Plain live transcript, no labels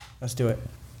Let's do it.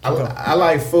 I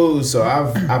like food, so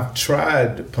I've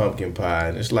tried pumpkin pie,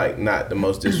 and it's like not the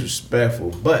most disrespectful,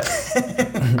 but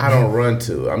I don't run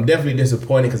to it. I'm definitely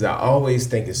disappointed because I always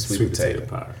think it's sweet potato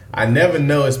pie. I never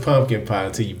know it's pumpkin pie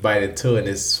until you bite into it. And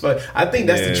it's fun. I think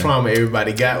that's the trauma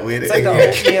everybody got with it. It's like the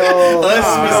oatmeal.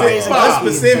 Us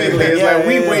specifically, it's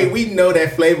like we know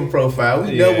that flavor profile.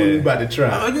 We know what we about to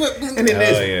try, and then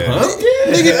there's pumpkin.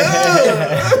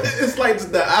 It's like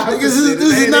the opposite.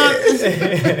 This is not.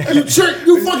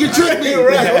 You fucking tricked me.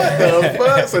 Right? What the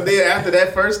fuck? So then after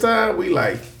that first time, we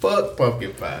like fuck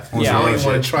pumpkin pie. Yeah, I don't even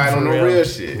want to try it on the real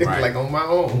shit. Right. Like on my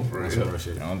own, for real.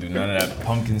 I don't do none of that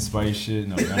pumpkin spice shit.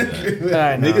 No, none of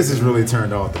that. Niggas is really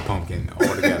turned off the pumpkin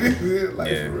altogether. For real.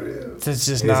 It's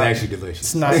just It's actually delicious.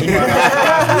 It's not. I'm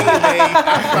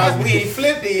surprised we ain't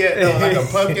flipped it yet though, like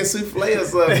a pumpkin souffle or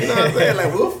something. You know what I'm saying?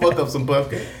 Like we'll fuck up some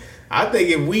pumpkin. I think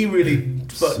if we really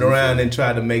fucked around and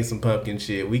tried to make some pumpkin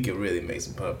shit, we could really make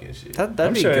some pumpkin shit. That'd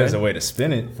I'm be sure good. there's a way to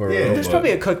spin it for Yeah. real. There's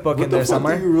probably a cookbook What in the there fuck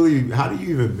somewhere. how do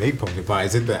you even make pumpkin pie?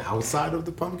 Is it the outside of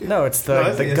the pumpkin? No, it's the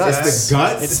it's guts. It's the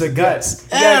guts? It's the guts.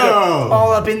 Ew. You gotta get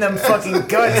all up in them fucking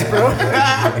guts, bro.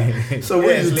 So what,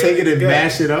 Yeah, you it's take it and literally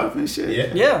mash it up and shit?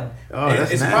 Yeah. Yeah. Oh,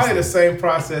 that's it's nasty. probably the same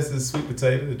process as sweet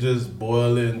potato. Just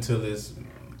boil it until it's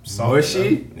soft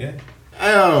Mushy? enough. Yeah.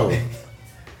 Oh,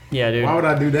 Yeah, dude. why would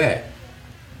I do that?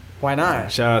 Why not?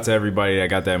 Shout out to everybody that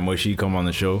got that mushy come on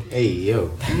the show. Hey,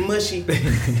 yo. Mushy.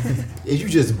 If you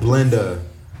just blend the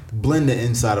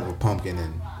inside of a pumpkin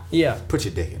and Yeah. put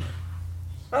your dick in it.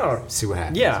 Oh. See what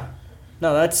happens. Yeah.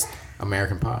 No, that's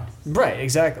American pie. right.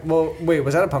 Exactly. Well, wait.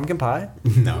 Was that a pumpkin pie?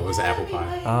 No, it was apple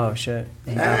pie. Oh shit.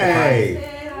 Hey.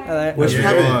 Alright. What you Yeah.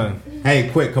 having? Hey,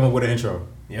 quick, come up with an intro.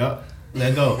 Yep.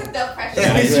 Let go. The pressure.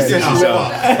 Yeah,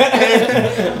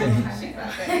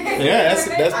 Yeah,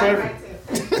 that's perfect.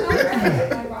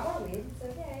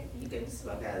 You can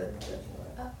smoke out of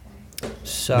the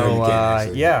So No, you can't,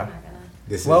 actually. yeah.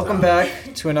 This Welcome is, back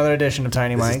to another edition of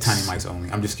Tiny This Mics. is Tiny Mics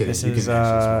only. I'm just kidding. This You is can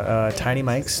actually Tiny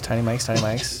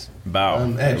Mics. Bow.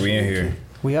 We in here.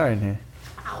 We are in here.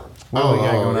 smoke. What do we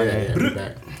got going on yeah, here? we're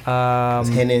back.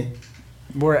 Henny.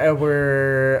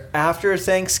 We're after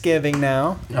Thanksgiving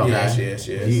now, Okay. Yes.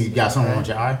 You got something on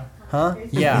your eye? huh?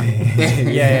 Yeah.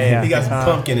 Yeah. He got some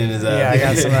pumpkin in his eye. Yeah, I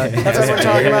got some. That's what we're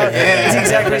talking about. It's the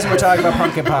exact reason we're talking about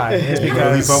pumpkin pie. Is You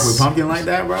really because fuck with pumpkin like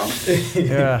that, bro?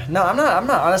 yeah. No, I'm not.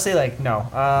 Honestly, like no.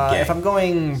 If I'm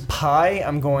going pie,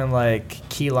 I'm going like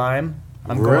key lime.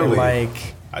 I'm going Really?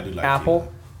 like I do like apple.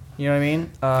 You know what I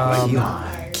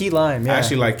mean? Key lime. Yeah. I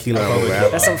actually like key lime over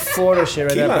apple. That's some Florida shit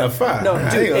right Key there. lime fire. No, I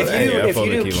dude, ain't gonna if lie. you Yeah, I do fuck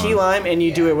with key lime and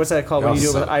you do it, what's that called when you do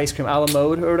it with ice cream, a la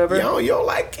mode or whatever? You don't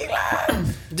like key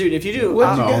lime. Dude, if you do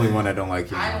I'm the only one that don't like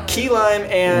key lime. key lime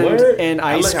Word? and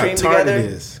I ice look how cream tart it together,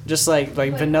 is. just like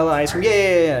vanilla ice cream.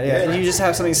 Yeah. And you just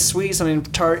have something sweet, something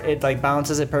tart. It like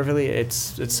balances it perfectly.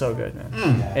 It's so good,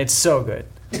 man. It's so good.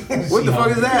 What the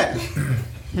fuck is that?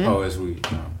 Oh, it's weed.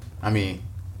 No. I mean,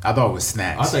 I thought it was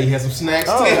snacks. I thought you had some snacks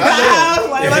too.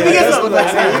 Let me get some. We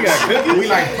got cookies. We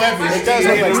like pumpkin. It does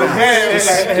look like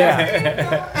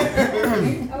snacks.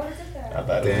 I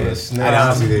thought it was I snacks.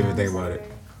 honestly didn't even think about it.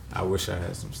 I wish I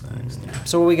had some snacks.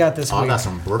 So what we got this Oh, I week? got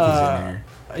some brookies in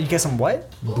there. You got some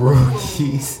what?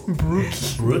 Brookies.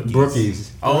 Brookies.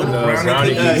 Oh, the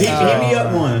brownie Hit cookies. me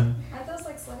up one. Are those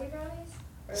like slutty brownies?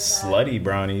 Slutty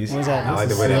brownies. What's that? I like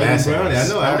the way that ass brownie. I sounds.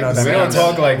 know. I I don't like know the We don't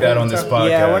sound. talk like that on this podcast.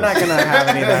 Yeah, we're not gonna have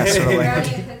any of that sort of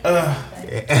language.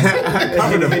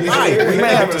 Cover the mic. We might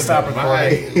have to stop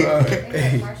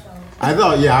recording. I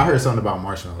thought, I heard something about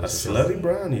marshmallows. A slutty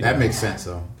brownie. That makes sense,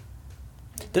 though.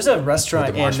 There's a restaurant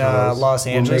With the in marshmallows. Los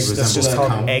Angeles What that's just resembles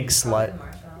called cum? Egg Slut.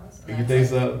 You think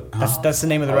so? That's the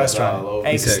name of the restaurant. all over.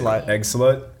 Egg You said Slut. Egg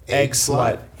slut? Egg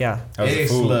Slut. Yeah. How's the Egg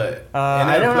food? slut.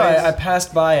 I don't know. I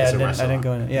passed by it. It's a I didn't restaurant.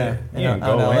 go in. Yeah. You didn't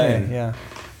out go LA. in. Yeah.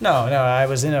 No. I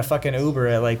was in a fucking Uber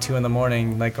at like 2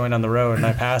 a.m, like going down the road, and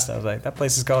I passed. I was like, that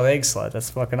place is called Egg Slut. That's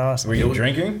fucking awesome. Were you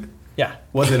drinking? Yeah.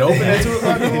 Was it open at 2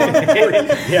 o'clock in the morning?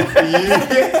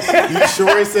 You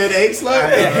sure it said egg slut?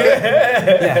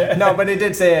 Yeah. No, but it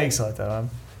did say Egg Slut though.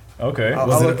 Okay. I'll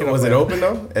Was look it up it later. open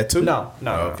though? At 2? No.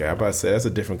 Oh, okay. I'm about to say that's a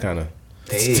different kind of.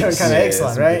 It's kind of Egg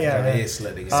Slut, right? Yeah. Egg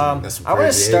slut. That's some I want to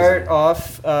crazy start eggs.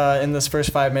 off in this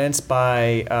first 5 minutes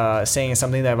by saying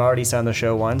something that I've already said on the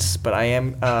show once, but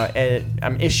I'm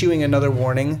issuing another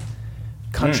warning.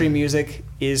 Country music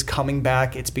is coming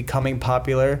back. It's becoming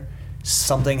popular.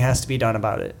 Something has to be done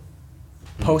about it.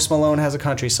 Post Malone has a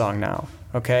country song now.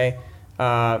 Okay,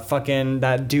 Fucking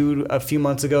that dude a few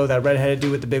months ago, that redheaded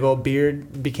dude with the big old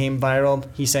beard became viral.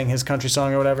 He sang his country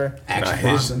song or whatever. Action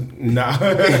Bronson.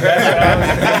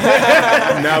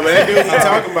 No, but that dude he's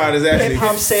talking about is actually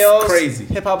crazy.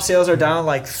 Hip hop sales are down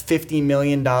like $50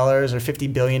 million or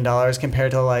 $50 billion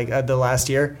compared to like the last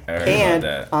year. I heard And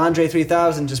about that. Andre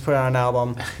 3000 just put out an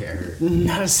album.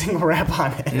 Not a single rap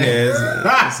on it.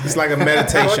 Yeah, it's like a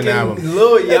meditation album.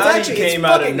 Lil It's Yachty actually- came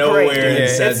it's out of fucking nowhere great, dude. and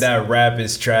said It's- that rap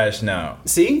is trash now.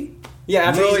 See? Yeah,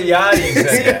 after Lil he- Yachty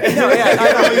said that. No, yeah,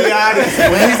 I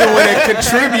know. When he's the one that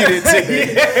contributed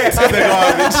to the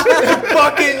garbage.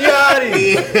 Fucking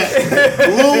Yachty.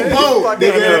 Lil Bo,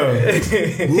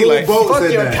 nigga. Lil like, Bo Fuck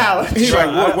said your that. couch. He's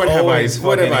like, what have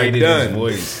I Hated done? His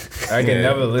voice. I can Yeah.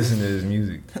 never listen to his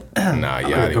music. Nah,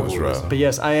 Yachty was rough. But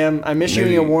yes, I'm issuing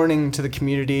Maybe- a warning to the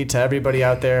community, to everybody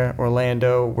out there,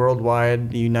 Orlando, worldwide,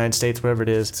 the United States, whatever it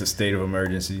is. It's a state of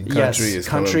emergency. Country is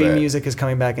coming country back. music is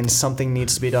coming back, and something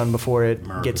needs to be done before it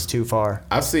gets too far.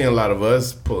 I've seen a lot of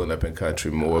us pulling up in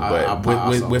country more, but I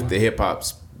with saw the hip hop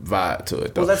vibe to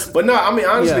it though. Well, that's- but no, I mean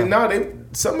honestly, Yeah.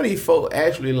 some of these folk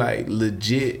actually like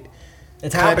legit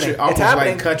It's country, happening. almost It's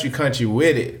happening. like country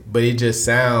with it, but it just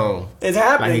sound It's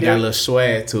happening. like he got a dude. little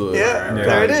swag to it. Yeah, Like,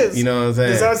 there it is. You know what I'm saying?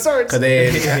 That's how it starts. Because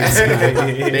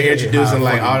they're introducing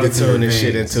like How fucking auto-tune and different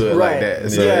shit things. into it Right. like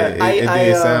that. So Yeah, it I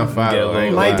did sound fire. get I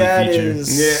ain't My gonna lie. dad feature.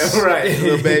 is. Yeah, right.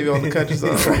 Little baby on the country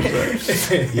song.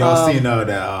 Y'all seen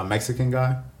that Mexican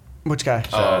guy? Which guy?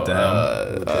 Shout out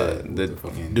to him. The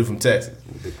fucking- dude from Texas.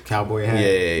 The cowboy hat?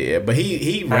 Yeah. But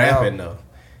he rapping though.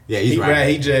 Yeah, he's He right. rap,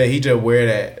 he just wear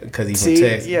that because he's See, from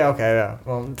Texas. yeah, okay, yeah.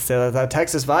 Well, so that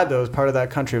Texas vibe though is part of that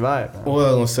country vibe. What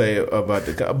I was gonna say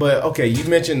about but okay, you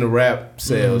mentioned the rap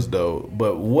sales Mm-hmm. though,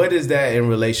 but what is that in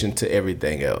relation to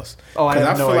everything else? Oh, I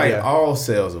have no feel idea. like all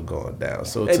sales have gone down.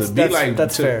 So It's- to be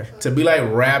that's fair. to be like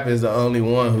rap is the only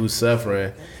one who's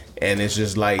suffering. And it's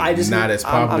just like I just- not as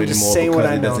popular I'm just anymore saying what because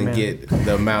I it know, doesn't man. get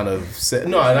the amount of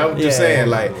no. And I'm just Yeah. saying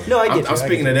like No, I get you, I'm I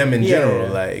speaking get to them in you. Yeah, general,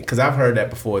 yeah. like because I've heard that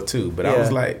before too. But I Yeah.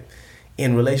 was like,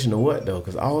 in relation to what though?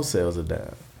 Because all sales are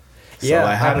down. So Yeah,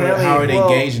 like how apparently- are they well,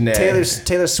 gauging that?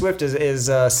 Taylor Swift is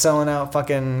selling out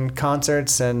fucking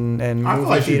concerts and I feel movie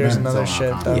like she's theaters been and other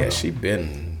selling out shit. Though. Yeah, she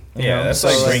been. Yeah, that's so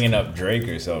like like- bringing up Drake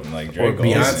or something. Like Or Drake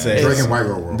always Beyonce. said- Drake and White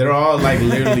Girl World. They're all like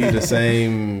literally the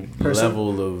same Person.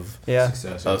 level of Yeah,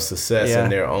 success Yeah. in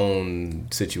their own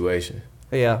situation.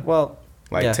 yeah. Well,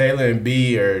 Like yeah. Taylor and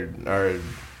B are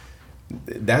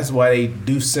that's why they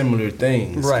do similar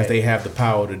things because Right. they have the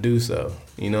power to do so.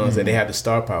 You know what I'm saying? They have the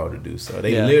star power to do so.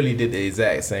 They Yeah. literally did the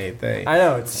exact same thing. I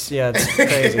know it's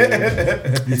crazy. Dude.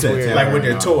 It's said weird. Taylor. Like with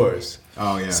their tours.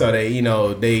 Oh, yeah. So they,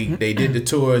 they did the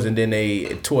tours, and then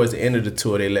towards the end of the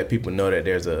tour, they let people know that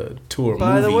there's a tour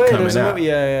By the movie way, coming there's a out. movie.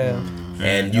 Yeah.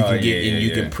 And you Oh, can get yeah, and you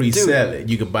yeah. can pre-sell it.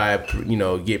 You can buy,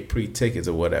 get pre-tickets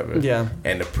or whatever. Yeah.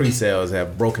 And the pre-sales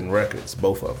have broken records,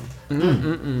 both of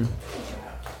them.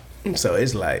 So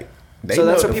it's like they So know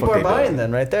that's what what the people fuck are they buying doing.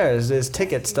 then, right there. Is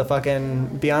tickets to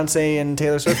fucking Beyonce and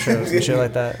Taylor Swift shows and shit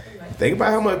like that. Think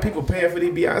about how much people paying for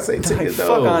these Beyonce tickets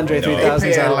though. Fuck Andre They 3000's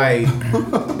paying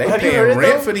album. like they Have you paying heard it,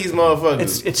 rent though? for these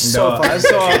motherfuckers. It's so No, fun. I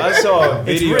saw a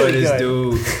It's video really of this good.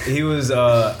 dude. He was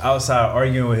outside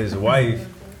arguing with his wife.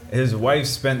 His wife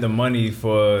spent the money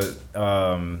for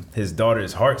his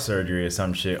daughter's heart surgery or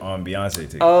some shit on Beyonce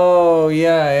tickets. Oh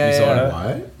yeah. You saw yeah.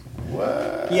 that?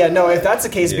 What? Yeah, no. If that's the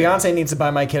case, Yeah. Beyonce needs to buy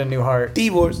my kid a new heart.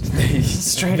 Divorce.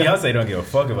 Straight up. Beyonce don't give a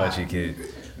fuck about your kid.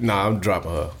 Nah, I'm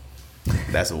dropping her.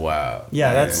 That's wild.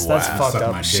 Yeah, that's wild. fucked Suck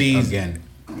up. my dick She's- again.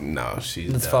 No,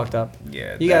 she's That's dumb. fucked up.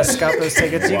 Yeah, You gotta scalp those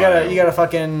tickets. You gotta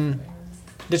fucking.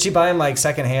 Did she buy them like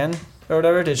secondhand or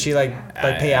whatever? Did she like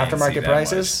I pay didn't see aftermarket that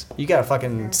prices? You gotta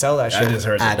fucking sell that I shit. just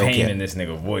heard the I don't pain care. in this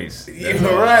nigga voice. You're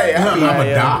right. I'm a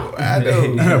yeah. doc. I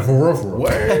know. For real, for real.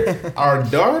 Word. Our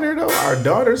daughter though, our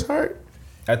daughter's hurt.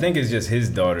 I think it's just his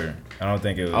daughter. I don't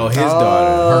think it was. Oh, his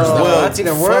daughter. Her daughter. Well, that's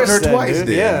even fuck worse her then, twice dude.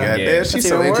 then. Yeah. Goddamn, Yeah. she's That's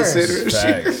so even worse. inconsiderate.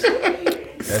 Facts.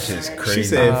 That shit's crazy. She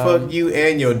said, "Fuck you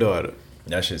and your daughter."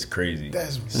 that shit's crazy.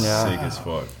 That's Yeah. sick as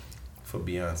fuck. for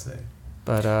Beyonce.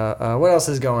 But what else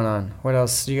is going on? What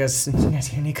else? You guys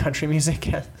hear any country music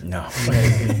yet? No.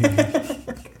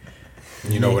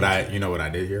 You know what I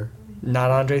did here?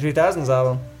 Not Andre 3000's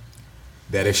album.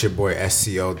 That is your boy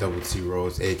SCO Double T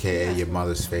Rose, aka your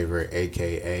mother's favorite,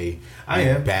 aka I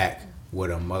you're am. back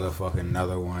with a motherfucking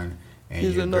another one, and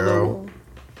Here's your another girl, one.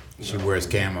 she wears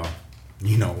camo.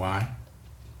 You know why?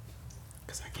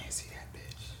 Cause I can't see that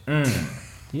bitch.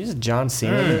 You just John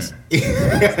Cena this?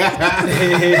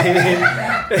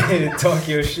 Talk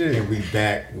your shit. And we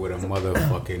back with a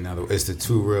motherfucking another. It's the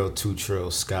 2 Real 2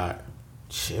 Trill Scott.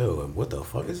 Chill. What the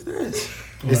fuck is this?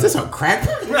 Is this a crack?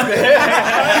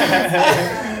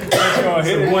 gonna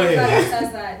hit it. One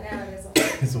says that now it is a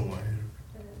It's a one.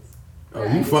 Oh,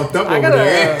 you fucked up I over gotta.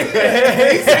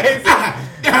 there.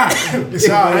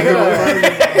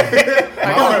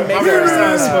 I gotta make My first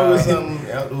time her. smoking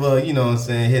something, well, you know what I'm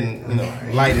saying,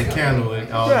 hitting, lighting a candle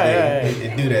and all day,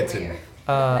 it do that to me.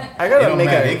 I It gotta don't make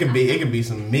matter. a. It could be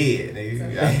some mid.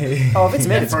 Nigga. Oh, if it's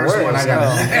mid, it's First worse. one I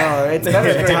gotta- No, it's better.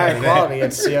 It's higher quality.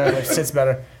 It sits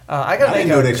better. I gotta I make didn't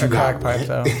know a that you crack got pipe wet.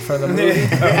 though for the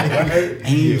movie.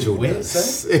 Angel.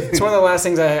 It's one of the last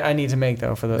things I need to make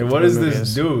though for the. What for does the this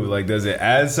movies. do? Like, does it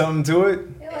add something to it? It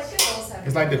like it goes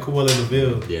It's like the Cruella de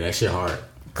Vil. Yeah, that shit hard.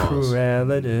 Pause.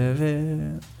 Cruella de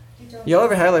Vil. Y'all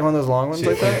ever had like one of those long ones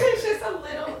like that? It's just a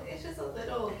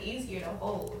little easier to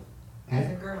hold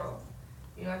as a girl.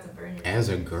 You don't have to burn your. As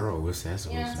a girl, what's that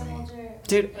supposed You don't have to to mean? hold your.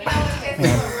 Dude, You know,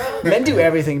 it's men do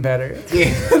everything better.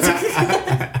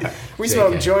 We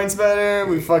smoke JK. joints better.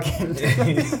 We fucking.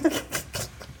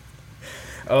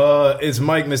 It's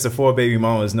Mike, Mr. Four Baby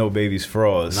Mamas, No Babies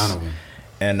Frost. None of them.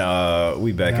 And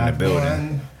we back in the Got building.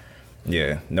 one.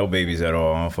 Yeah, no babies at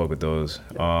all. I don't fuck with those.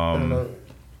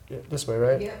 This way,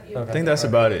 right? Yep, you I think that's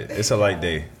about it. It's a light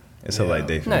day. It's a light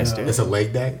day. For me. Nice, dude. It's a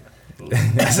leg day.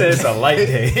 I said it's a light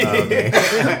day.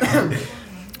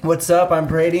 What's up? I'm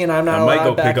Brady, and I'm not I might allowed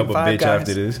go back pick up in a Five bitch Guys.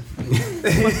 after this.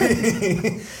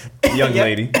 Young Yeah.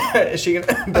 lady. Is she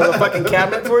gonna build a fucking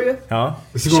cabinet for you? Huh?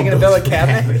 Is she gonna build a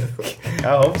cabinet?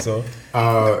 I hope so.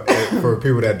 For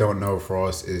people that don't know,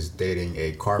 Frost is dating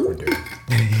a carpenter.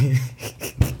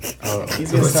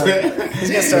 He's gonna start. He's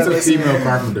gonna It's start a listening. female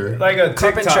carpenter. Like a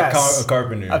TikTok Carpentress.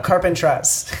 carpenter. A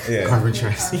carpentress. Yeah.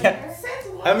 Carpentress.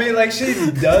 I mean, like, she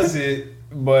does it,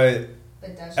 but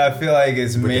But does I feel like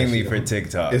it's But then mainly she for don't.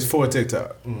 TikTok. It's for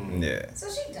TikTok. Yeah. So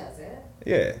she does it.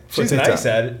 Yeah. For She's TikTok. nice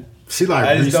at it. She like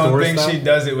I just don't restores think stuff. she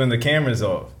does it when the camera's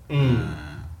off.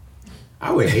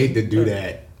 I would hate to do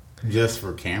that just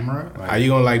for camera. Like, Are you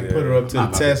gonna like put her up to I'm the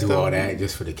about test to do though? all that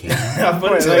just for the camera. I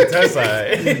put it like test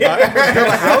side.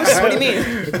 House? What do you mean?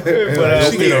 But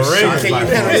She the gets ring. shots like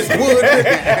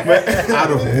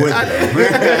out of wood.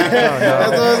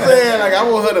 That's what I'm saying. Like I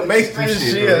want her to make some She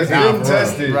shit. has Nah, been bro.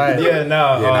 tested. Right. Yeah,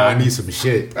 no. Yeah, nah, I need some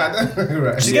shit.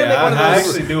 Right. She's Yeah, gonna make one of I those.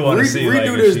 actually do want to see like,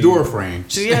 Redo if this she- door frame.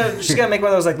 She's gonna make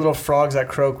one of those like little frogs that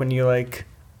croak when you like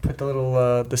put the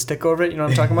little the stick over it. You know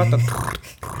what I'm talking about?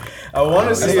 I want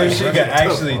to see if she can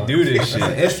actually do this It's an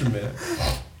shit. instrument.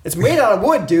 It's made out of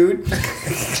wood, dude.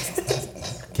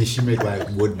 Can she make like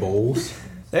wood bowls?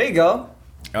 There you go.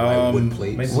 Like wood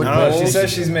plates? Wood I don't know. She bowls. said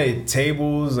she's made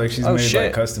tables, like she's Oh, made shit.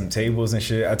 like custom tables and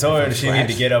shit. I told her that she need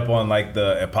to get up on like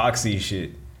the epoxy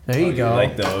shit, There you go.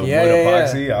 like the wood yeah.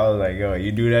 epoxy. I was like, yo,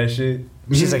 you do that shit?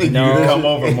 She's like, You no. do Come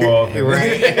over more often.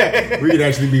 Right. We could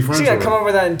actually be friends. She gotta with come her. over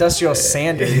with that industrial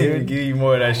sander, dude. Give you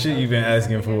more of that shit you've been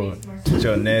asking for. With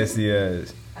your nasty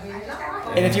ass.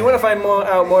 And if you want to find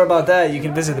out more about that, you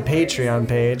can visit the Patreon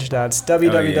page. That's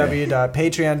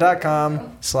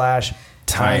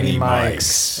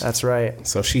www.patreon.com/tinymikes. That's right.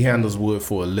 So she handles wood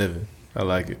for a living. I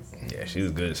like it. Yeah, she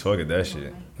was good as fuck at that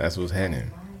shit. That's what's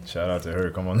happening. Shout out to her.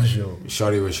 Come on the show.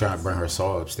 Shorty was trying to bring her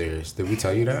saw upstairs. Did we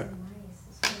tell you that?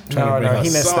 No, bring no, her he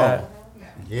missed saw. that.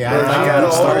 Yeah, Like I a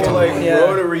don't whole, start Oh, like Yeah.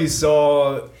 rotary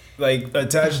saw, like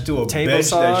attached to a Table bench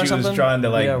saw that or she was something? trying to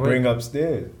like Yeah, bring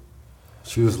upstairs.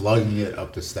 She was lugging it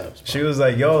up the steps. She was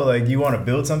like, "Yo, like you want to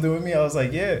build something with me?" I was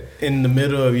like, "Yeah." In the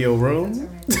middle of your room?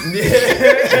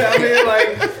 I mean,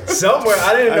 like somewhere.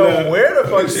 I didn't know where the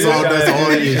fuck she was Saw that's trying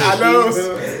on to. your I know.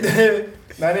 sheets.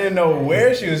 I didn't know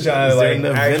where she was trying Is to there like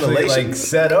enough actually ventilation? like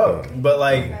set up, but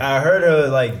like I heard her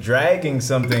like dragging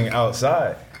something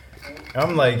outside.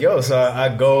 I'm like, yo, so I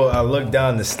look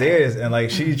down the stairs and like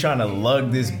she's trying to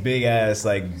lug this big ass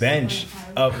like bench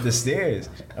up the stairs.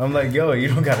 I'm like, yo, you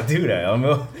don't gotta do that.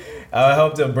 I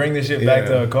helped her bring the shit back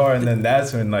to her car, and then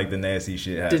that's when like the nasty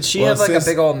shit happened. Did she Well, have like a since-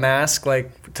 big old mask,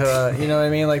 like to you know what I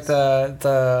mean, like the I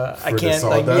For the can't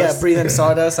like yeah sawdust? breathe in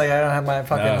sawdust. Like I don't have my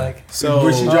fucking Nah. like. So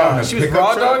Was she driving a She was pickup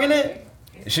raw truck? dogging it.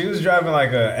 She was driving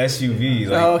like a SUV.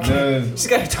 Like Oh, okay. She's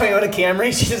got a Toyota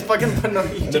Camry. She just fucking put no.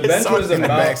 the bench was in the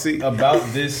backseat. about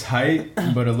this height,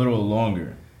 but a little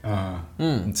longer. Hmm.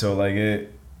 And so like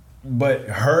it, but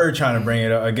her trying to bring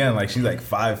it up again, like she's like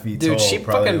 5 feet Dude, tall. she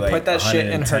probably fucking like put that shit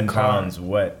in her 110 car. pounds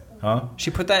wet, huh?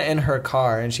 She put that in her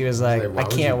car, and she was like, like, why I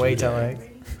would can't you wait do till that? like.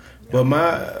 But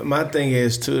my thing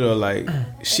is too though, like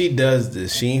she does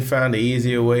this. She ain't found an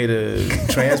easier way to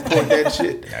transport that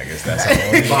shit. I guess that's the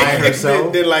only By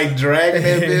herself. Than like dragging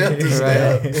that bit up the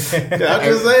steps. I'm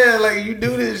just saying, like you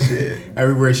do this shit.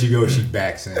 Everywhere she goes, she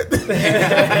backs in. Like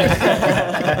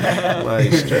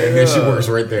And straight then she up. works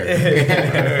right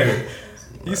there.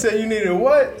 You said you needed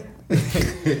what?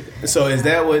 So is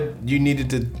that what you needed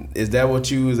to? Is that what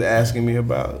you was asking me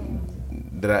about?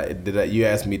 Did I? You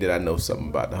asked me did I know something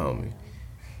about the homie?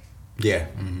 Yeah.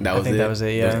 That was it. That was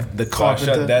it. Yeah. The So I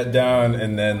carpenter. shut that down,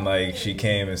 and then like she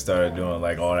came and started doing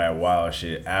like all that wild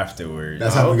shit afterwards.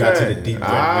 That's how we got to Okay. the deep we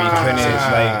web. finished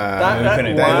like That we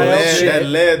finished wild led, shit. that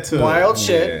led to Wild it.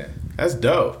 shit. Yeah. That's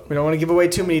dope. We don't want to give away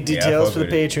too many details fuck for the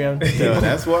with it. Patreon. Yo,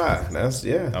 that's why. That's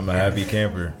yeah. I'm a happy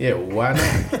camper. Yeah. Why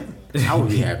not? I would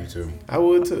be happy too. I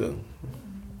would too.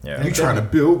 Yeah. You trying to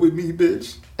build with me,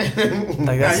 bitch? Like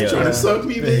Now that's you trying to suck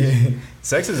me, bitch?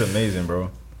 Sex is amazing, bro.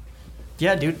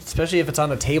 yeah, dude. Especially if it's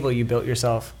on a table you built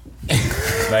yourself.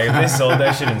 Like if they sold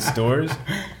that shit in stores,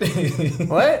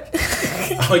 What?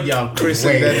 Oh, y'all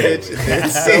christened that bitch. You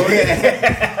saying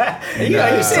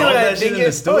Sold what I that shit think in the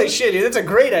is? store? Holy shit, dude! That's a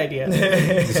great idea.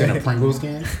 It's in a Pringles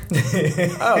can.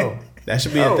 Oh, That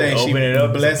should be a thing. She open it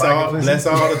up, bless it's a all, pocket bless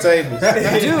all the tables.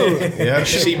 dude. Yeah,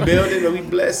 she built it, and we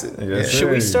bless it. Yes,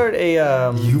 Should we start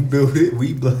a? You build it,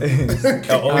 we blow.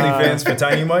 OnlyFans for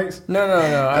tiny mics? No.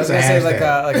 I was That's gonna a say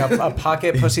hashtag. like a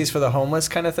pocket pussies for the homeless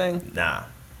kind of thing. Nah,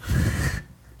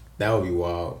 That would be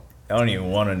wild. I don't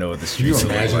even want to know what the Can you streets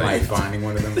look imagine like. like finding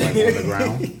one of them like on the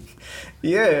ground?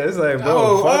 Yeah, it's like,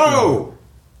 bro, fuck Oh,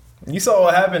 you saw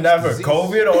what happened after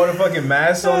COVID? All the fucking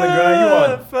masks on the ground. You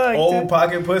want fuck, old dude.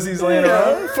 pocket pussies laying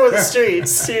around? For the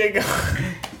streets. Here you go.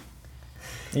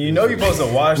 You know you're supposed to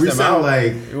wash we them sound out.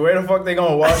 like Where the fuck they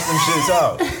gonna wash them shits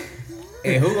out?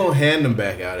 And who gonna hand them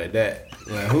back out at that?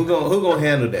 Like, who gonna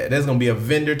handle that? There's gonna be a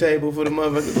vendor table for the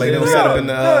motherfuckers. Like they'll set up in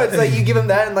the. No, it's like you give them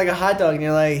that and like a hot dog, and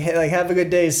you're like, hey, like have a good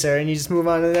day, sir, and you just move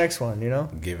on to the next one. You know?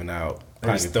 Giving out.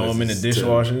 Just throw 'em in the pussies to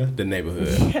dishwasher? The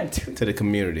neighborhood. Yeah, dude. To the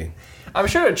community. I'm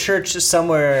sure a church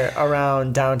somewhere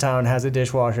around downtown has a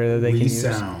dishwasher that they we can use.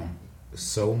 sound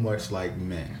so much like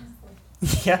men.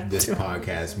 Yeah. This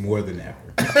podcast more than ever.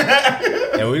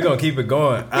 And we're gonna keep it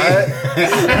going. I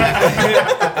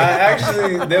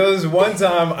actually, there was one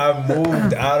time I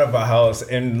moved out of a house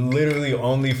and literally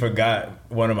only forgot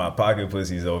one of my pocket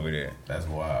pussies over there. That's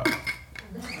wild.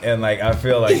 And like I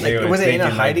feel like they were Was it in thinking a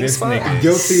like hiding this spot? nigga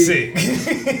Guilty. is sick.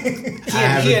 I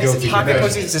have He a had his guilty pocket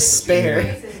confession. pussies to spare.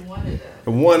 This is one of them.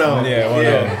 One on. Yeah, one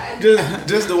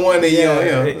Just the one that you know.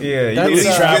 Yeah, you That's, need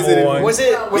to travel visited- one. Was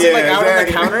it Yeah, like out on the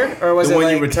exactly. counter or was the it one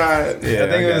like you retired? Yeah, I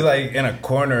think it was got like in a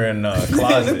corner in a in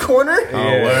closet. the corner?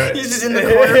 Yeah. word. He's just in the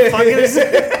corner fucking his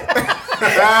I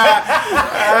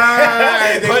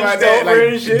didn't think about Punched that. over Like,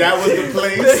 and shit. that was the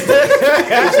place.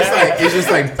 It's just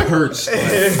like perched. Like,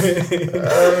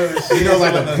 you know,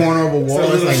 like a corner of a wall. A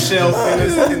It's little like shelf.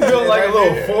 Built like a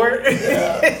little fort.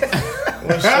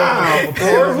 Ah,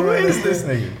 Fort? Who is this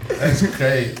nigga? That's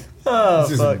crazy. Oh, it's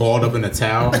just fuck. balled up in a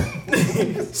towel,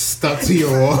 stuck to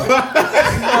your wall.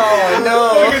 Oh,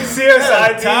 no.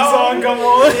 CSI theme song come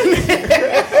on.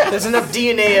 There's enough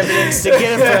DNA evidence to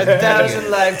get him for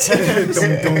 1,000 lifetimes.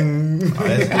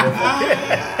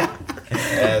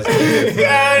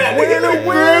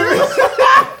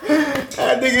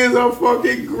 That nigga is a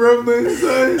fucking gremlin,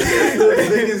 son. That's the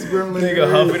biggest gremlin. Nigga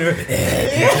humping it.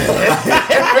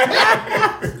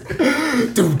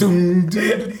 Dum, dum, dum, dum.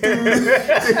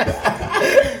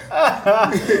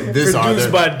 This are Produced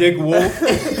the, by Dick Wolf.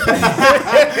 these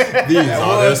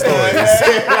are their stories.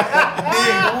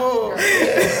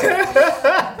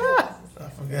 I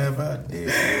forgot about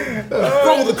this.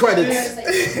 Roll the credits.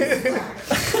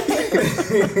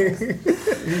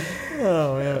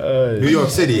 Oh, man. New York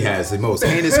City has the most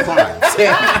heinous crimes.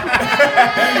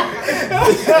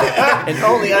 And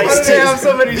only Why do Ice they have T.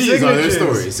 so many These are their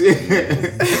signatures? stories.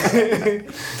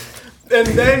 And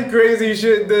then crazy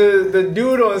shit, the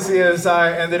dude on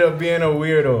CSI ended up being a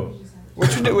weirdo.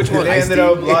 Which one? They ended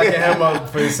up locking him up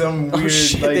for some weird Oh,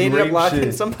 shit. like They ended up rape locking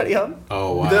shit. somebody up?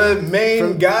 Oh wow. The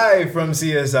main guy from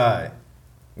CSI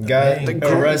got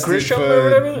arrested Grisham for or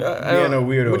whatever? I being a don't-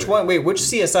 weirdo. Which one? Wait, which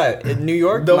CSI? In New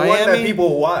York? The Miami? one that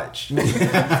people watch. Not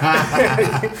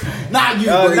you,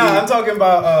 No, Brady. I'm talking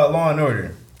about Law and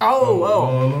Order.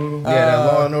 Oh. Yeah, that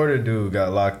Law and Order dude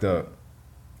got locked up.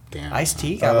 Damn.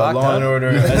 Ice-T got locked Law and up?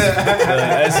 Order, the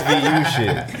SVU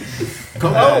shit.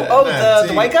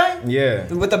 The white guy? Yeah,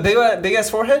 With the big ass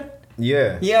forehead?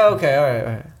 yeah. Yeah, okay,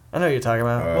 alright. I know what you're talking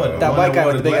about. What, that the white one guy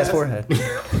with with the the big ass glasses?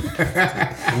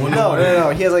 forehead. No.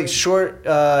 He has like short,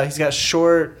 he's got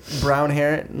short brown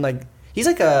hair. And like, he's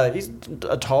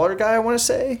a taller guy, I want to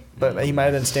say. But he might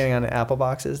have been standing on Apple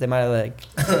boxes. They might have like,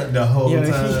 The whole you know,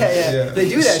 time. yeah. They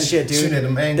do that shit, dude. Shooting at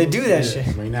them They angles. do that Yeah. shit.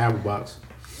 I mean, apple box.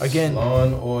 Again, Law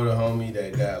and Order homie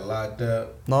that got locked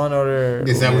up. Law and Order.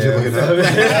 Is that what you're looking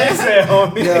at? He said,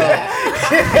 homie.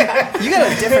 You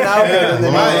got a different outfit than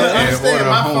Well, me. I understand.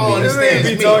 My phone This understands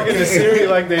man be me. talking to Siri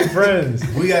like they friends.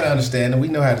 We gotta understand them. We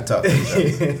know how to talk to each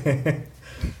other.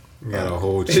 We got a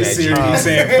whole chat. Siri be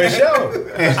saying, for sure.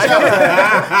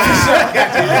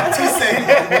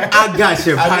 I got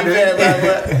you, I be partner. mad about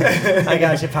what? I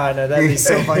got you, partner. That'd be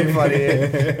so fucking funny.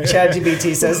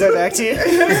 ChatGPT says that back to you.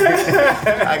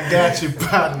 I got you,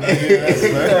 partner. Yeah, that's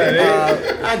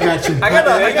right. I got you. I got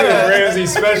a Ramsey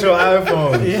special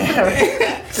iPhone.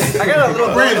 I got a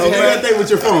little Ramsey, do that thing with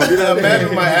your phone. Do that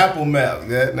Imagine my Apple map.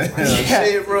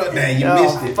 Shit, bro. Damn, you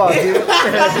missed it. Fuck, dude.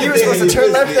 You were supposed to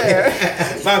turn left there.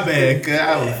 My bad, cuz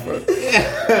I was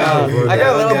I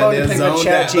got a little bone to goddamn pick with zoned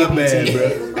out. My bad,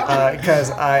 ChatGPT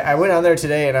because I went on there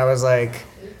today and I was like,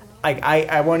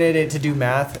 I wanted it to do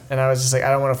math and I was just like, I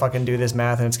don't want to fucking do this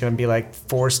math and it's gonna be like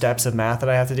 4 steps of math that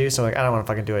I have to do. So like, I don't want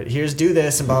to fucking do it. Here's do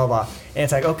this and blah blah blah. And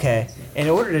it's like, okay, in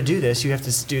order to do this, you have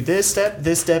to do this step,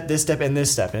 this step, this step, and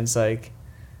this step. And it's like,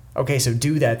 okay, so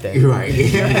do that thing. Right.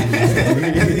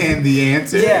 And the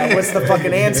answer? Yeah, what's the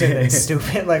fucking answer then,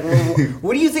 stupid? Like,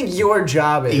 what do you think your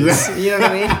job is? You know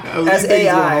what I mean? What do you As think is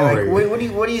AI, going on like,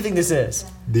 here? what do you think this is?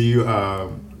 Do you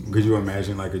could you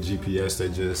imagine like a GPS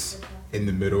that just in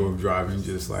the middle of driving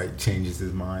just like changes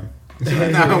his mind?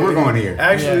 No, we're going here.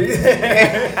 Actually,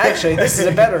 Actually, this is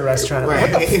a better restaurant.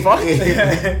 What the fuck?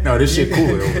 No, this shit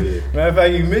cooler over here. matter of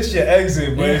fact, you missed your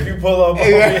exit, but if you pull up,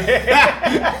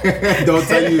 Don't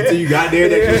tell you until you got there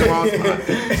that you're in the wrong spot.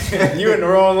 you in the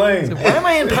wrong lane. Why am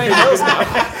I in Pine Hills now?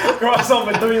 Cross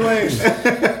over 3 lanes.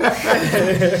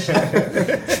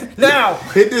 Now!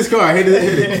 Hit this car. Hit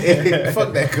it.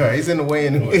 Fuck that car. He's in the way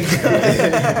anyway.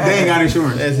 They ain't got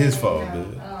insurance. That's his fault,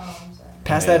 dude.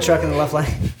 Pass that truck in the left lane.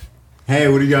 Hey,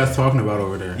 what are you guys talking about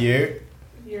over there? Yeah.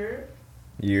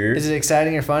 You're Is it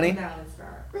exciting or funny? no, it's not.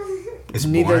 It's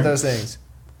Neither boring. of those things.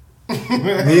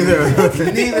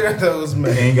 Neither. Neither of those,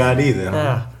 man. Ain't got either. Huh?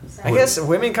 Ah. I guess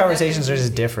women conversations are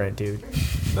just different, dude.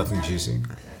 Nothing juicy.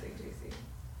 Nothing juicy.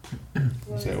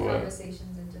 Say what?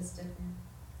 Conversations are just different.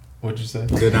 What'd you say?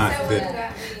 They're not. So what They're, does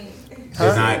that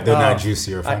mean? they're Oh. not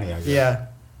juicy or funny. I guess. Yeah.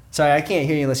 Sorry, I can't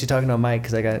hear you unless you're talking to a mic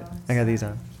because I got these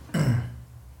on.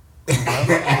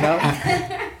 No?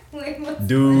 Wait, what's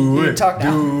Do You it. talk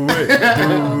now. Do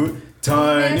it.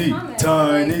 Tiny,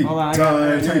 tiny, Hold on, I gotta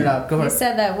turn it tiny. up. Go You ahead.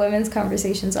 said that women's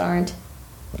conversations aren't.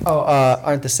 Oh,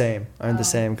 aren't the same. Aren't the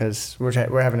same because we're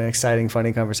having an exciting,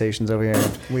 funny conversations over here.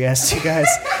 And we asked you guys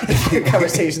if your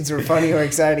conversations were funny or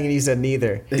exciting, and you said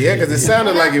neither. Yeah, because it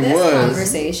sounded like it This was.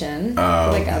 conversation,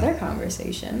 like other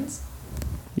conversations.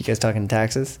 You guys talking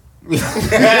taxes? Yeah,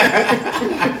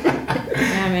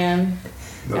 man.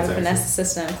 No Gotta taxes. finesse the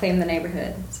system, claim the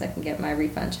neighborhood, so I can get my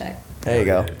refund check. There you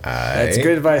go. That's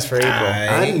good advice for April.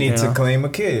 I need You know. to claim a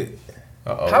kid.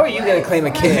 How are you gonna claim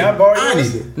a Can I kid? borrow I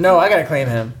yours? need it. No, I gotta claim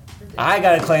him. I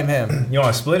gotta claim him. You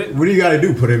want to split it? What do you got to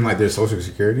do? Put in like their social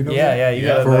security number? Yeah, you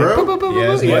Yeah, gotta. for like, real? boop, boop, boop,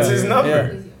 Yes, boop, what's yeah. his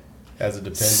number? As a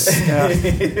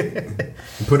dependent.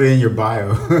 Put it in your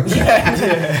bio.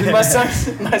 Yeah. My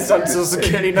son's social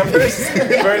security numbers.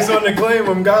 First one to claim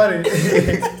him got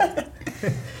it.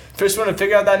 First one to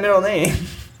figure out that middle name.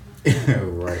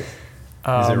 Right.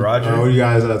 Is it Roger? What are you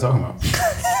guys talking about?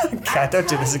 God, don't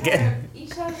do this again.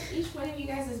 Each one of you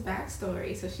guys'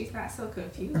 backstory, so she's not so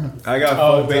confused. I got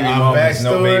Oh, 4 baby our mamas,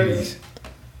 no backstory? babies.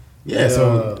 Yeah.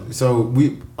 So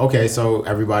we okay. So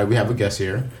everybody, we have a guest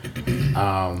here.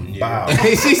 Wow.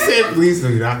 She said, "Please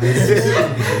do not do this."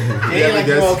 Yeah, like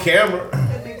you on camera.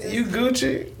 You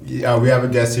Gucci? Yeah, we have a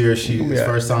guest here. She is Yeah.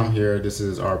 first time here. This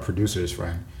is our producer's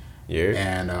friend, Yeah.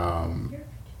 and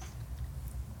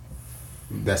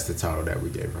that's the title that we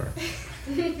gave her.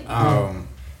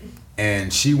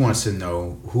 And she wants to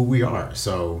know who we are.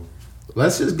 So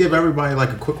let's just give everybody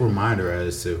like a quick reminder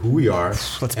as to who we are.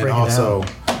 Let's and break it also,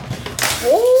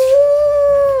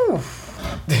 Oh.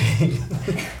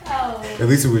 at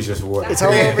least it was just water. It's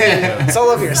all over. It's all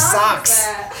over your socks.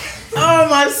 Oh,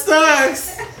 my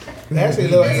socks! Actually,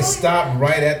 look, it stopped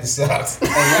right at the socks. All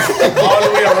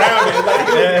the way around it.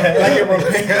 Like it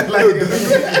repaired. Like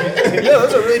it Yeah,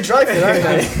 those are really dry fit, aren't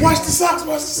they? Watch the socks,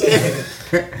 watch the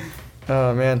socks.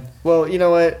 Oh man. Well, you know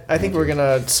what? I think we're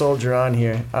gonna soldier on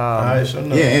here. I sure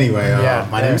know. Yeah, anyway, Yeah,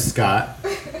 my name is Scott.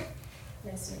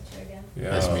 Nice to meet you again.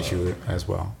 Nice to meet you as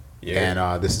well. Yeah.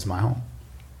 And this is my home.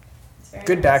 It's very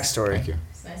Good nice. backstory. Thank you.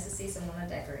 It's nice to see someone that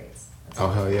decorates. That's Oh,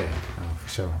 all. hell yeah. Oh, for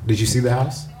sure. Did you see the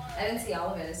house? I didn't see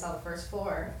all of it. I saw the first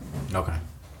floor. Okay.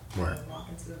 Where? Walk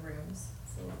into the rooms.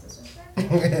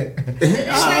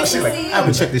 I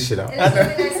would check this shit out. It is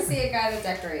really nice to see a guy that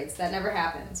decorates. That never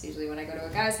happens. Usually when I go to a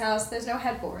guy's house, there's no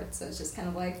headboard. So it's just kind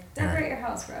of like, decorate your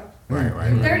house, bro. Right.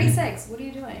 36. What are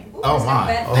you doing? Oh There's no my.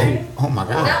 bed for you? Oh my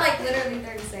god. Not like literally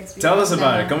 36. Tell us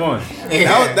about it. Come on.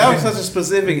 That was such a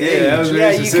specific age. That was Yeah,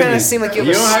 really you specific. kind of seem like you have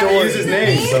You a don't have to story. use his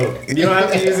name. So you don't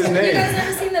have to use his You guys name.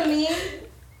 ever seen the meme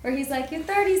where he's like, "You're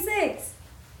 36.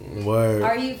 Word.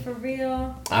 Are you for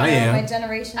real?" I know, am. My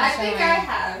generation. I is think showing. I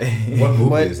have. What movie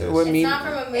What? is this? What It's mean? not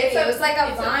from a movie. It's a- It was like a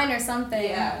it's a- Vine or something.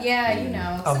 Yeah. Yeah, you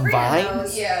know. A Sabrina Vine?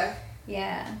 knows. Yeah.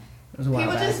 Yeah. People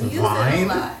just use it Vine? a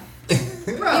lot.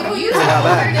 People use it How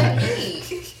more bad? than me.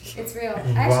 It's real. I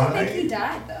actually think he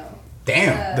died though.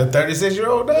 Damn. The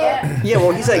 36-year-old dog? Yeah. Yeah,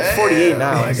 well, he's like 48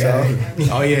 now, so.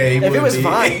 Oh yeah, he If would it was be.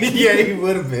 Vine. Yeah, he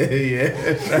would have been.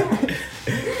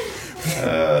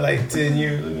 Yeah. Like 10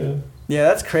 years. Yeah,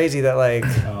 that's crazy that, like,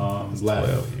 Left.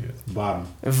 12 years. Bottom.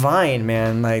 Vine,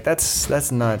 man, like,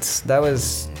 that's nuts. That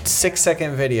was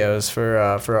 6-second videos for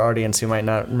our audience who might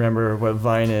not remember what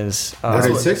Vine is. Were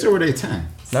they 6 or were they 10?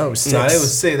 No, 6. No, it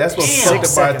was 6. That's what Damn. fucked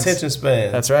 6 up our seconds. attention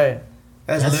span. That's right.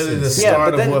 That's literally the insane. Yeah,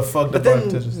 start but then, of what fucked but up our then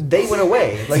attention span. they went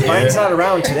away. Like, Vine's not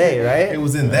around today, right? It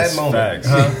was in That's that moment. facts.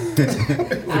 Huh?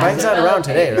 Vine's not around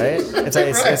today, right?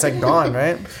 It's like gone,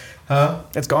 right? Huh?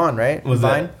 It's gone, right? Was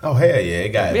Vine? that? Oh hell yeah, it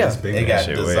got Yeah. it got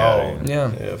Shit way dissolved. out.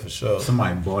 Yeah. Yeah, for sure.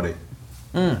 Somebody bought it.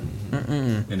 And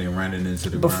they ran it into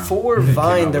the Before ground. Came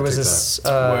Vine, out there with was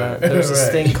TikTok. this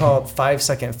Right. thing called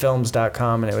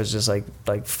 5secondfilms.com, and it was just like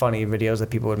funny videos that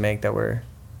people would make that were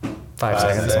 5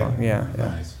 seconds long. seconds. Yeah, yeah,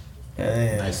 Nice.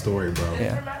 Damn. Nice story, bro.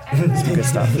 yeah. Some good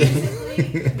stuff.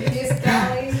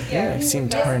 Yeah. You seem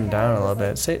turned down a little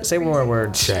bit. Say more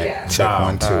words. Check. Yeah. Check Wow.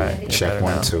 1 2. All right, you're Check better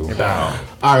 1 now. 2. You're better.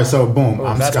 All right, so boom. Oh,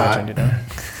 I'm that's what I Scott. turned you down.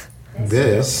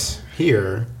 This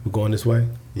here, We going this way?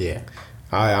 yeah.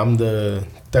 Hi, I'm the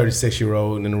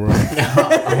 36-year-old in the room.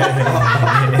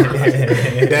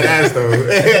 That ass though.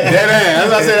 That ass.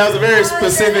 As I said, that was a very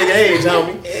specific age,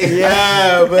 homie.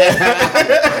 Yeah, but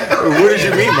What did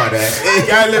you mean by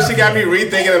that? she got me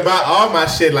rethinking about all my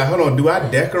shit. Like, hold on, do I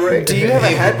decorate? Do you have a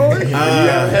headboard?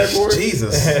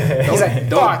 Jesus. He's like,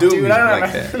 Don't fuck, do dude, me I don't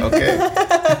like that,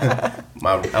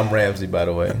 okay? I'm Ramsey, by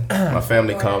the way. My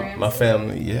family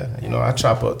yeah, you know, I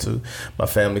chop up too. My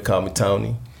family call me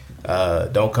Tony.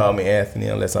 Don't call me Anthony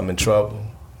unless I'm in trouble.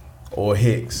 Or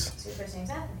Hicks. So your first name's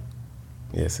Anthony.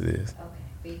 Yes, it is. Okay.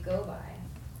 We go by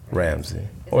Ramsey. Is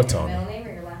Or it your Tony. middle name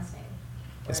or your last name?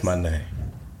 It's my name.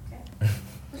 Okay.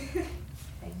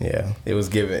 Yeah, it was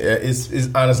given. It's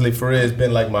honestly, for real, it's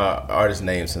been like my artist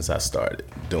name since I started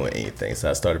doing anything. So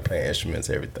I started playing instruments,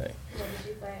 everything. What did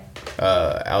you play?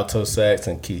 Alto sax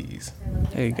and keys.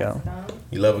 There you go.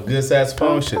 You love a good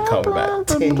saxophone? Shit, called me about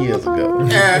 10 years ago. Oh,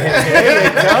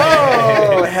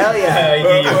 hell yeah. You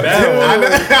get your battle.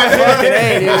 Fucking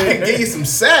A, I dude. can give you some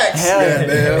sax, Hell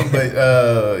yeah. goddamn. But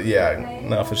yeah,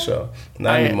 no, for sure.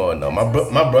 Not anymore. No, my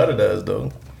brother does though.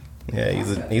 Yeah,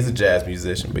 he's a jazz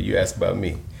musician. But you asked about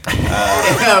me.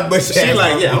 But She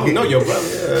like, yeah, I don't know your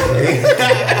brother.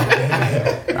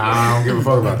 I don't give a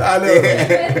fuck about that. I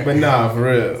know, but nah, for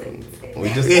real. We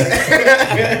just.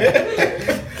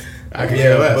 I can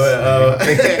care less. But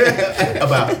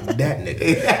about that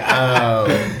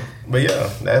nigga. But yeah,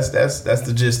 that's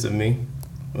the gist of me.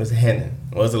 It was Henning.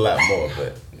 It was a lot more,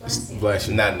 but Bless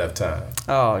you. not enough time.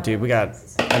 Oh, dude, we got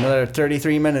another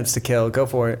 33 minutes to kill. Go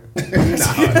for it.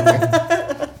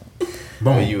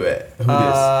 Boom. Where you at? Who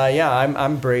this? Yeah,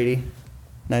 I'm Brady.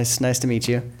 Nice to meet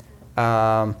you.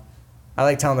 I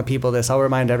like telling the people this. I'll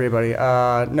remind everybody.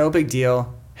 No big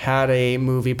deal. Had a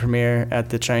movie premiere at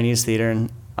the Chinese Theater in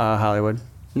Hollywood.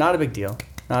 Not a big deal.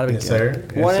 Not a big Yes, deal. sir.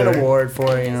 Yes, Won an sir. award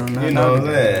for it. Not You a know big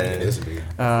what deal.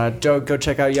 I'm saying? Go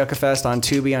check out Yucca Fest on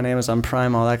Tubi, on Amazon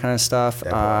Prime, all that kind of stuff.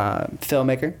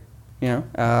 Filmmaker, you know.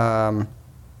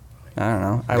 I don't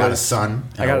know. I got a son.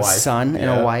 I got a wife. son and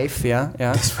Yeah. a wife. Yeah,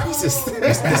 yeah.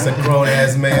 It's a grown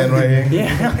ass man right here.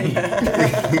 Yeah.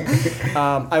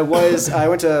 I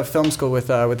went to film school with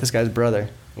this guy's brother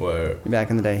Word. back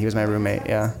in the day. He was my roommate.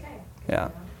 Yeah, yeah.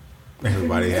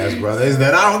 Everybody has brothers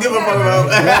that I don't give a fuck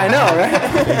about. Yeah, I know, right?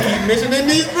 Keep mentioning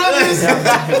these brothers.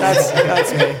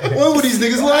 That's me. What were these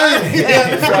niggas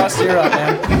lying? Frost, you're up,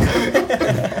 man.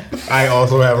 I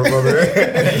also have a brother.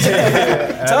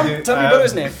 Tell me your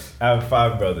brother's name. I have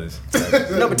 5 brothers.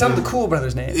 No, but tell me the cool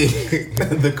brother's name.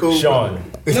 The cool. Sean.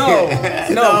 No,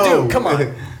 dude, come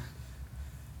on.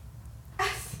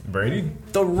 Brady?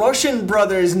 The Russian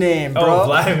brother's name, bro. Oh,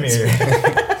 Vladimir.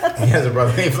 He has a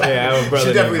brother named Vladimir. Yeah, I have a brother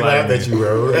She definitely named laughed Vladimir. at you,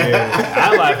 bro. Yeah, I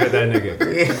laugh at that nigga.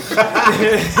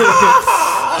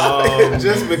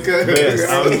 Just because. Yes,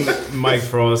 I'm Mike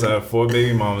Frost. I have 4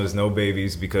 baby mamas, no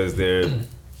babies because they're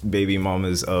baby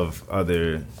mamas of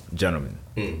other gentlemen.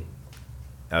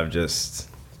 I've just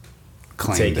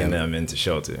taken them into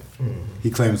shelter. He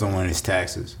claims on one of his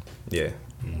taxes. Yeah.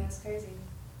 Yeah, that's crazy.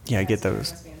 Yeah, I get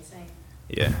those. Must be insane.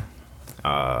 Yeah.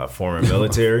 Former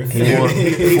military.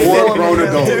 4 grown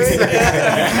adults.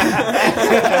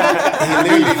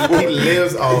 He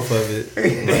lives off of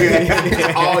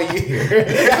it all year.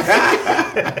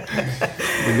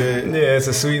 Yeah, it's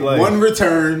a sweet life. 1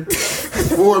 return,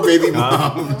 4 baby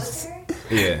moms.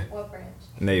 Military? Yeah, What branch?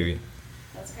 Navy.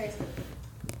 That's crazy.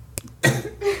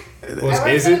 Is I worked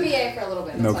it? in the VA for a little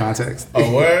bit. No that's why. context.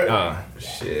 Oh, word?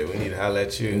 Shit. We need to holler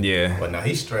at you. Yeah. But now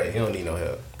he's straight. He don't need no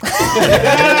help.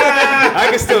 I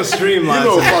can still streamline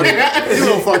You some a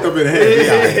little fucked up in the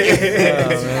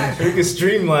head. Yeah. We can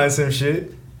streamline some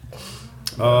shit.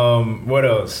 What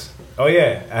else? Oh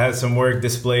yeah, I had some work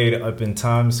displayed up in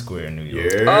Times Square, New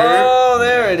York. Oh,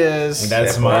 there it is.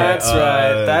 That's my. That's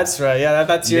right. That's right. Yeah,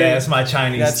 that's your. Yeah, that's my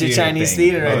Chinese. That's your theater Chinese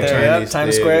thing. theater right Oh, there. Yep, Chinese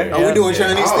Times theater. Square. Are we doing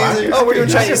Chinese theater? Oh, we're doing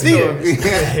Chinese theater. Oh,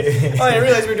 I didn't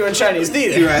realize we were doing Chinese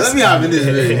theater. You're right. Let me hop in this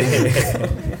video.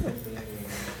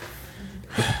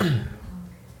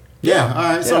 Yeah. All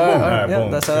right. So Yeah, boom. All right, Yeah,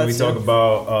 boom. that's how Can we that's talk it.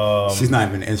 about? She's not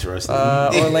even interested.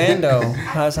 Orlando.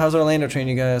 How's Orlando treating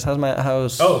you guys? How's my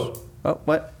house? Oh,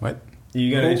 What? What? you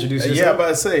gonna introduce yourself? Yeah, I'm about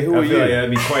to say, who I are feel you? like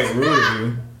that'd be quite rude of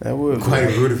you. That would Quite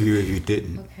rude of you if you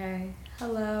didn't. Okay.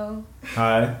 Hello.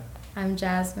 Hi. I'm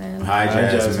Jasmine. Hi,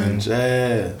 Jasmine.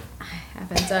 Jazz. I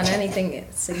haven't done anything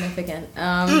significant.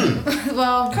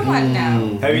 Well, Come on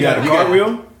now. Have you got a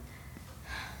cartwheel?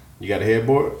 You got a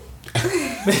headboard? Because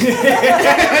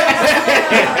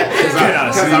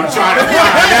I'm trying to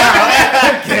find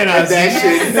out. Can I That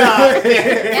shit.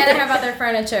 and I have other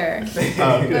furniture. Okay,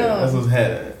 that's what's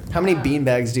happening. How many bean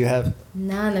bags do you have?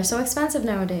 None. They're so expensive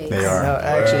nowadays. They are. No,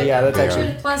 actually, yeah, that's They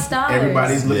actually. $100+.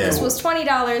 Everybody's looking. Yeah. This was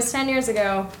 $20 10 years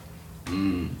ago.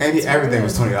 And everything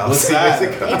was $20. What size?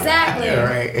 Exactly. Yeah,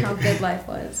 right. How good life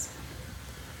was.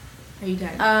 Are you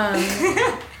done?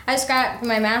 I just got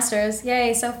my master's.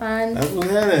 Yay, so fun. That's what's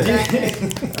happening.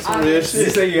 That's some real You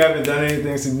shit. say you haven't done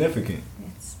anything significant.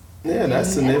 It's, Yeah, that's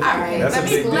significant. All right, That's a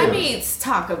big let deal. me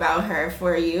talk about her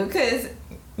for you, cause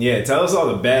Yeah, tell us all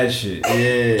the bad shit.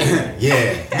 Yeah.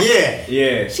 Yeah.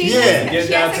 Yeah. she Yeah. Get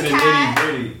she down has to a the cat. nitty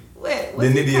gritty.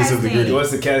 What's The nittiest cat's of the name? gritty.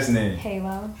 What's the cat's name?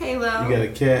 Halo. Halo. You got a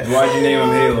cat. Why'd you name him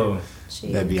Halo?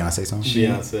 She, That Beyonce song?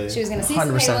 Beyonce. she was gonna see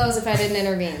some 100%. halos if I didn't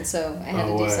intervene, so I had to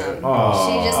do word. some. Aw.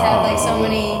 She just had like so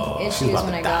many issues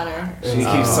when I got her. She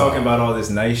keeps talking about all this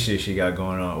nice shit she got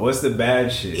going on. What's the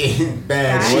bad shit?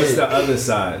 Bad What's shit. the other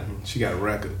side? She got a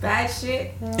record. Bad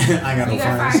shit. I ain't got no You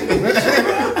got friends. fired.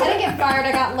 I didn't get fired.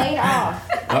 I got laid off.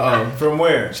 Uh-oh. From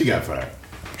where? She got fired.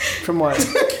 From what?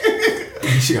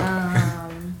 She got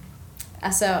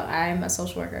So I'm a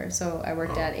social worker. So I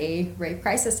worked at a rape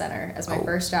crisis center as my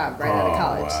first job right out of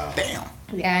college. Wow. damn.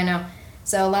 Yeah, I know.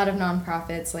 So a lot of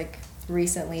nonprofits like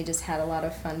recently just had a lot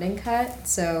of funding cut.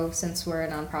 So since we're a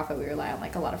nonprofit, we rely on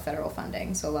like a lot of federal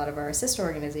funding. So a lot of our sister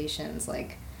organizations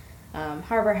like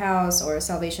Harbor House or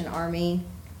Salvation Army,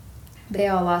 they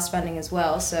all lost funding as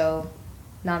well. So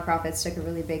nonprofits took a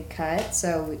really big cut.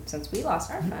 So since we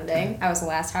lost our funding, I was the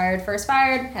last hired, first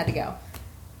fired, had to go.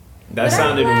 That But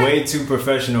sounded I'm way too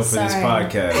professional for this Sorry.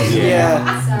 podcast.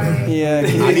 Yeah. Sorry. Yeah.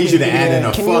 Can I need you to add in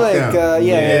a can fuck you like, them.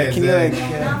 yeah, can you like,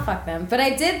 Yeah, no, fuck them. But I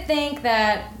did think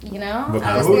that, you know,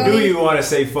 I was Who the do only- you want to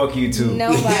say fuck you to?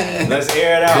 Nobody. Let's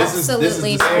air it out. Absolutely this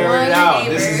is no Air one. it out.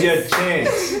 neighbors. This is your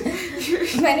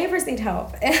chance. My neighbors need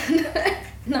help.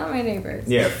 And not my neighbors.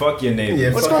 Yeah, fuck your neighbor.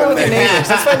 Yeah, what's fuck going on with your neighbors?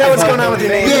 Let's find out what's going on with your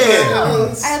neighbors.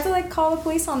 Yeah. I had to like call the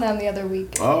police on them the other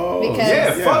week. Oh, Because-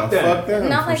 Yeah, fuck them. Fuck them.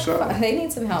 Not for like sure. they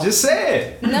need some help. Just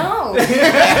say it. No.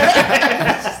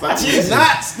 She's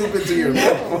not stupid to your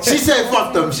No. She said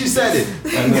fuck them. She said it.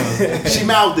 I know. She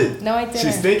mouthed it. No, I didn't.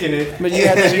 She's thinking it. But you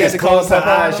had to call Popo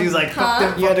on She's him? like, fuck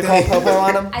Huh? them. You had to call Popo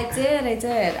on him? I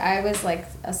did. I was like,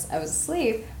 I was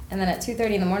asleep, and then at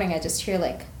 2:30 in the morning, I just hear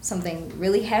like something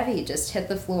really heavy just hit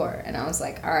the floor, and I was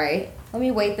like, all right, let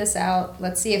me wait this out.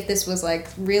 Let's see if this was like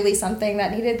really something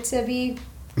that needed to be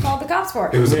called the cops for.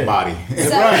 It was a body. So It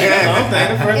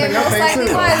it most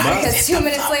likely was because 2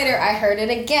 minutes later I heard it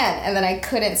again, and then I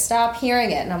couldn't stop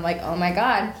hearing it, and I'm like, oh my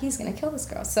god, he's gonna kill this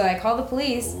girl. So I called the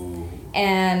police.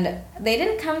 And they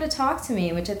didn't come to talk to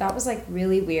me, which I thought was like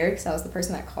really weird because I was the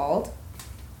person that called.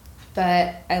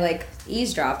 But I like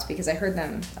eavesdropped because I heard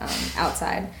them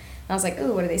outside. And I was like,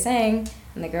 ooh, what are they saying?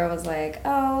 And the girl was like,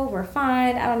 oh, we're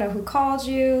fine. I don't know who called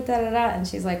you, da da da. And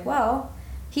she's like, well,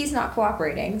 he's not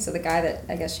cooperating. So the guy that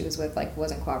I guess she was with like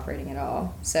wasn't cooperating at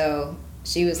all. So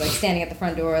she was like standing at the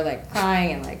front door like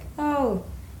crying and like, oh,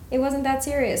 it wasn't that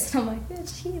serious. And I'm like,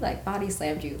 bitch, he like body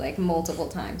slammed you like multiple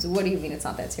times. What do you mean it's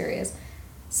not that serious?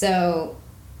 So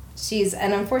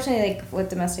and unfortunately, like with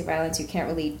domestic violence, you can't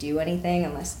really do anything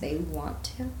unless they want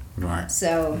to. Right.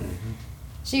 So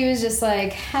she was just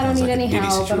like, I don't Sounds need like a any Diddy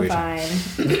help, I'm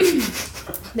situation.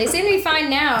 fine. They seem to be fine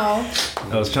now.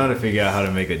 I was trying to figure out how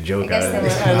to make a joke I out of guess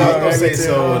this. they I was gonna say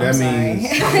so. That sorry. means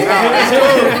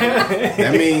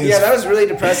that means Yeah, that was really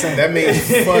depressing. that means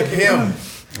fuck him.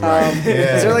 Yeah.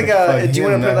 Is there like a? Fuck Do you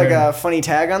him, want to put not like her. a funny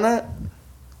tag on that?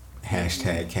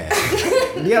 Hashtag cat.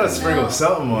 You gotta sprinkle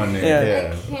something on there. Yeah.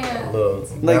 Yeah. Can't. Look,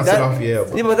 Like bounce that. it off your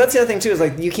elbow. Yeah, but that's the other thing too. Is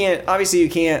like you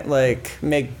can't like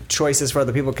make choices for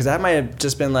other people because that might have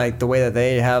just been like the way that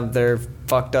they have their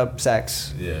fucked up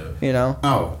sex. Yeah. You know,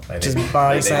 Oh, Like just they-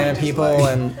 body like they- slamming people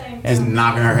and just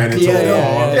knocking her head into yeah, a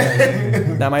wall.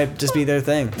 yeah. That might just be their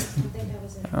thing.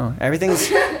 Oh,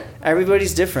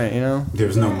 everybody's different, you know.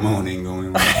 There's no moaning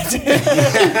going on.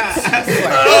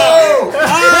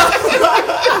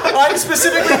 I'm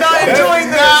specifically not enjoying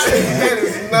this. That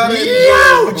is not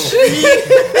a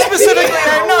Specifically,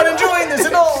 I'm not enjoying this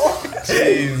at all.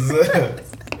 Jesus.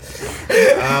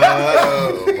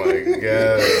 Oh my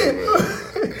god.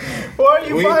 Why are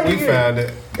you We biting it? found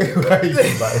it. Why are you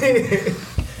biting?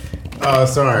 Oh,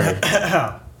 sorry.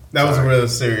 That was a real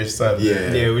serious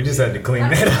subject. Yeah. Yeah, we just had to clean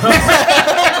that up.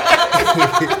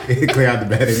 Clear out the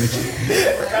bed and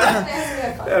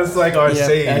That's like our Yeah.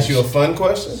 saying. Ask you a fun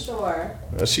question? Sure.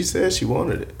 She said she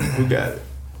wanted it. Who got it?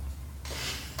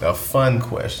 A fun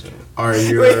question. Are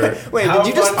your Wait, How did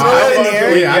you just fun- throw how it in fun the can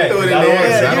air? we Yeah, I get? threw it in That the was- air.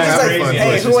 Yeah, That you're was just like, fun.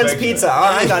 hey, who wants pizza? Oh,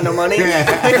 I ain't got no money.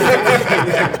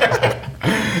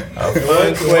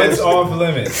 What's off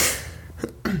limits?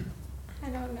 I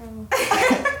don't know.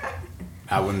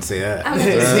 I wouldn't say that. I'm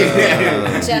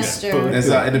gonna gesture.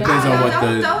 It depends on what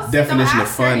the definition of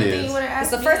fun is. It's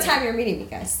the first time you're meeting me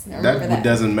guys. I remember That that.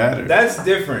 doesn't matter. That's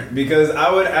different because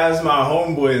I would ask my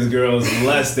homeboys girls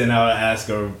less than I would ask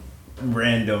a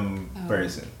random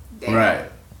person. right.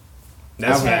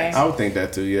 That's Okay. facts. I would think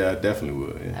that too. Yeah, I definitely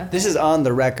would. Yeah. This is on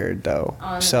the record, though.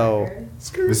 On the So, record.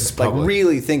 This is like, public.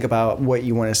 really think about what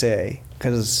you want to say,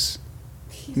 because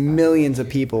millions of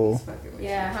people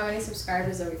Yeah, how many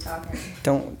subscribers are we talking?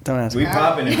 don't ask. We me.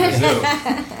 popping in Brazil.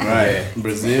 Right.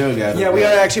 Brazil got Yeah, we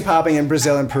are actually popping in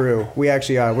Brazil and Peru. We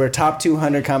actually are. We're top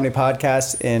 200 comedy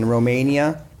podcasts in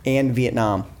Romania and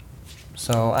Vietnam.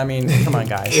 So I mean, come on,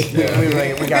 guys,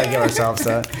 we gotta give ourselves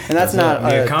that. And that's not The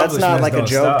that's not accomplishments like a don't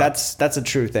joke. stop. That's a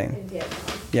true thing. In Vietnam.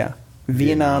 Yeah,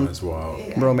 Vietnam, as well.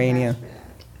 Romania,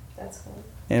 That's cool.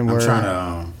 and we're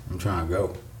I'm trying to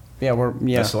go. we're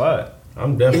That's what.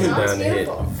 I'm definitely No, it's down to hit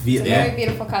beautiful. It's a Vietnam. very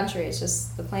beautiful country. It's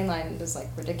just the plane line is like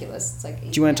ridiculous. It's like. Do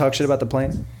you want to talk shit about the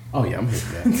plane? Oh yeah, I'm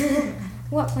hitting that.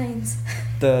 What planes?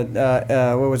 The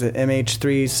what was it?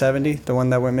 MH370, the one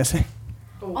that went missing.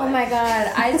 Oh my god,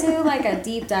 I do like a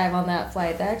deep dive on that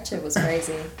flight. That shit was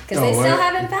crazy. Because Oh, they still what?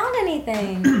 haven't found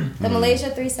anything. The Malaysia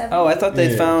 370. Oh, I thought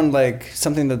they Yeah. found like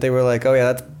something that they were like, oh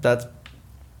yeah, that's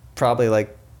probably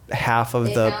like half of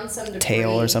They the found some debris.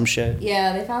 tail or some shit.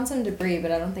 Yeah, they found some debris,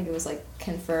 but I don't think it was like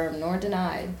confirmed nor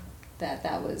denied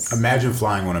that was. Imagine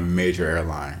flying on a major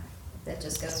airline That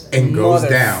just goes. and goes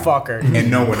down, Motherfucker.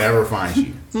 and no one ever finds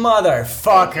you.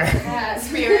 Motherfucker. Yeah,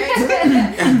 Spirit.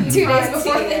 2 days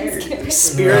before Thanksgiving.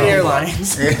 Spirit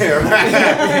Airlines.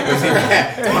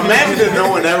 Imagine if no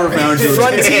one ever found you.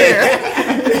 Frontier.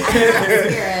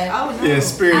 Spirit. Oh no. Yeah,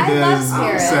 Spirit I love does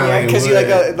Spirit. sound Yeah, like 'cause it you like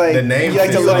would. a- like- the name you like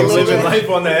to feels look a like little Living bit- life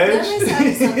on the Let edge. me tell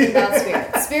you something about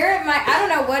Spirit. Spirit, I don't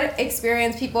know what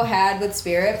experience people had with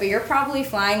Spirit, but you're probably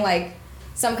flying like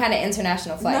some kind of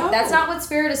international flight. No. That's not what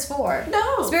Spirit is for.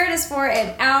 No. Spirit is for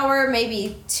an hour,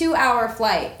 maybe 2 hour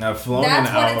flight. I've flown That's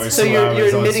an what hour. it's So for. you're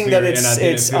admitting that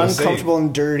it's feel uncomfortable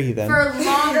and dirty then. For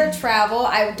longer travel,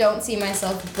 I don't see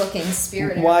myself booking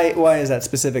Spirit. Why is that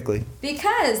specifically?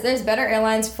 Because there's better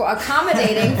airlines for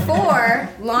accommodating for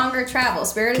longer travel.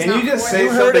 Spirit is Can not you just for say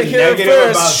that. something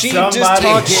negative about She somebody? just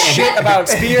talked shit about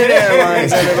Spirit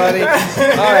Airlines, everybody.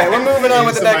 All right, we're moving on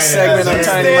with the next segment on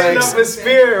Tiny Stand up Mics. for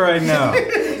Spirit right now.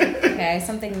 Okay,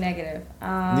 something negative.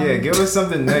 Yeah, give us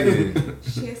something negative.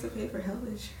 She has to pay for health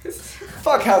insurance.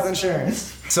 Fuck health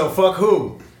insurance. So fuck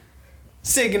who?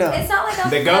 Cigna. It's not like a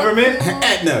The government?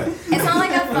 Aetna. It's not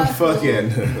like a fuck. Fuck yeah.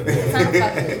 It's not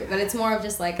a fuck you, but it's more of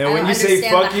just like. And I when don't you say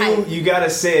understand fuck the you, hype. you gotta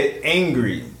say it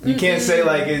angry. You can't say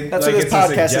like it. That's like what it's this a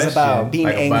podcast is suggestion. about. Being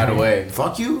Like, angry. by the way.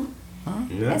 Fuck you.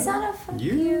 Yeah. It's not a fuck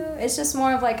You? you. It's just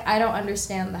more of like I don't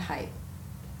understand the hype.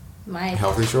 My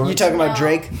Health insurance. You talking about No.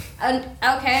 Drake?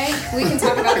 Okay, we can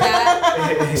talk about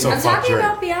that. So I'm fuck talking Drake.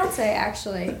 about Beyonce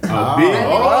actually. Oh. I think-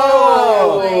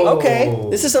 Oh. like, Okay,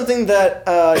 this is something that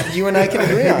you and I can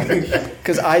agree on,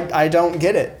 because I don't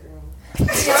get it.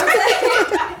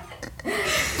 Beyonce?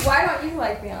 Why don't you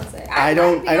like Beyonce? I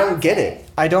don't get it.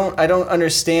 I don't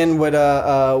understand what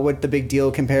the big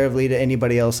deal comparatively to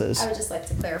anybody else is. I would just like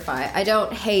to clarify. I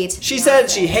don't hate. She Beyonce.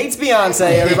 said she hates Beyonce.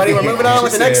 Everybody, we're moving on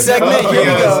with the next segment. Here we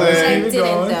go. I didn't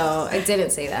though. I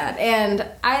didn't say that. And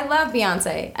I love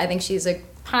Beyonce. I think she's a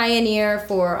pioneer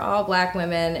for all black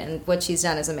women, and what she's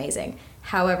done is amazing.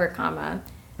 However,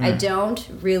 I don't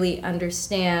really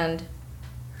understand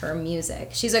her music.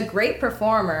 She's a great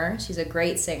performer. She's a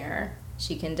great singer.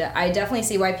 She can. I definitely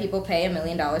see why people pay $1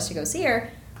 million to go see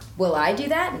her. Will I do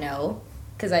that? No,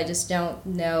 because I just don't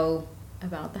know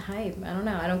about the hype. I don't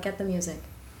know. I don't get the music.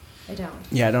 I don't.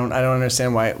 Yeah, I don't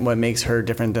understand what makes her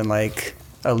different than like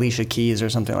Alicia Keys or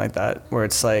something like that, where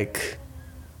it's like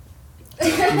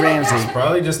Ramsey.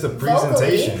 Probably just the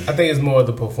presentation. I think it's more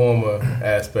the performer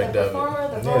aspect The of performer,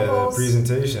 the it. Yeah, the vocals.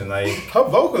 presentation. Like, Her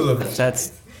vocals are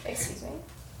That's Excuse me.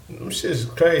 them shit's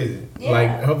crazy. Yeah. Like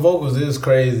her vocals is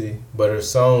crazy, but her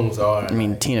songs are. I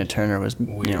mean, Tina Turner was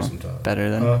Weird sometimes. better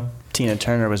than Huh? Tina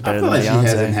Turner was I better feel than like Beyonce. she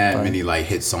hasn't had but- many like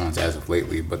hit songs as of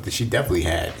lately, but she definitely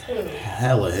had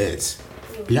hella hits.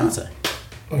 Beyonce.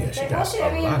 Oh yeah, she got I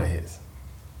a mean, lot of hits.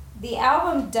 The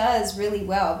album does really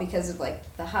well because of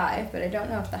like the Hive, but I don't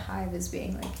know if the Hive is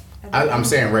being like. I'm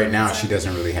saying right now she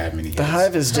doesn't really have many hits. The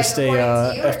Hive is just Like, a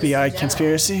according to you or just in FBI general?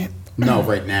 conspiracy. No,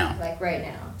 right now. Like right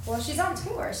now. Well, she's on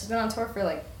tour. She's been on tour for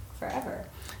like forever.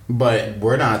 But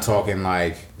we're not talking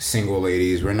like Single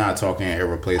Ladies. We're not talking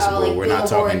Irreplaceable. Oh, like we're not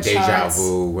Billboard talking Deja charts.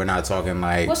 Vu. We're not talking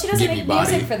like Well, she doesn't Get Me make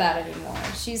Body. music for that anymore.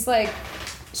 She's like,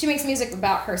 she makes music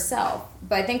about herself.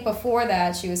 But I think before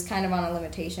that, she was kind of on a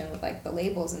limitation with like the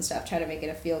labels and stuff, trying to make it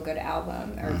a feel good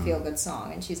album or a feel good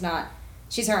song. And she's not.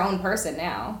 She's her own person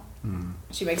now.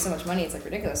 She makes so much money, it's like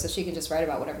ridiculous. So she can just write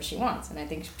about whatever she wants. And I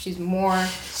think she's more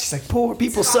She's like, poor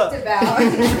people talked suck. about.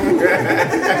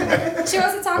 She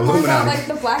wants to talk more about Illuminati. like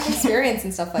the black experience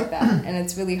and stuff like that. And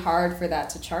it's really hard for that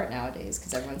to chart nowadays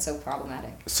because everyone's so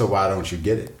problematic. So why don't you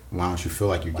get it? Why don't you feel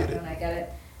like you Why get it? don't I get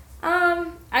it?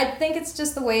 I think it's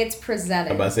just the way it's presented.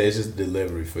 I'm about to say it's just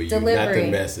delivery for you, not Delivery.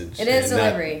 the message. It is And not-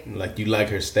 delivery. like you like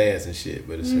her stance and shit,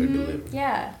 but it's her delivery.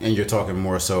 Yeah. And you're talking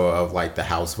more so of like the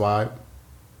house vibe.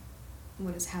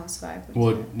 What is house vibe?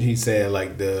 Well, he's saying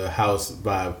like the house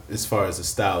vibe, as far as the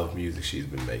style of music she's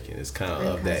been making, it's kind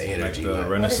of that like energy. the like,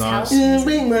 Renaissance. What is house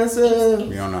music? myself.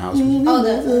 You don't know house music. Oh,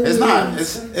 the It's not.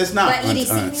 It's not. Like EDC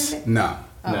uns-uns. music? No.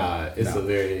 Nah, it's No. a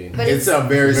very. But It's a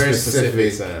very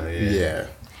specific sound. Yeah.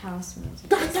 house music.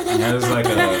 There's like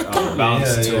a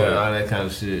bounce to it. all that kind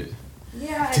of shit.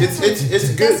 Yeah, It's good.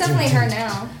 that's definitely her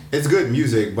now. It's good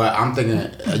music, but I'm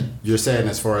thinking you're saying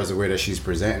as far as the way that she's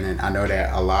presenting it. I know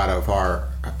that a lot of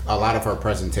her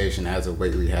presentation as of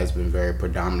lately has been very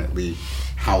predominantly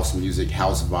house music,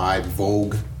 house vibe,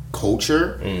 Vogue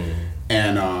culture,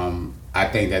 and I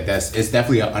think that it's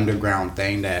definitely an underground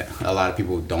thing that a lot of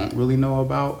people don't really know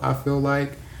about. I feel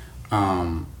like,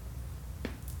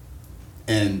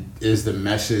 and is the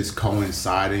message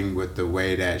coinciding with the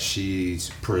way that she's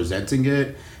presenting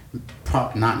it?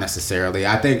 Not necessarily.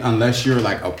 I think unless you're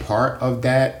like a part of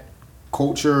that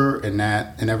culture and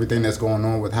everything that's going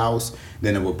on with house,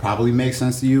 then it would probably make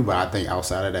sense to you. But I think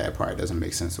outside of that, it probably doesn't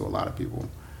make sense to a lot of people.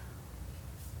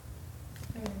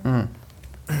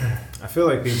 I feel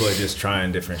like people are just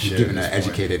trying different shit. Giving at an this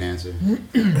point. educated answer.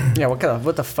 Yeah,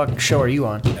 what the fuck show are you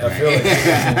on? I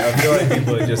feel like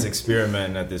people are just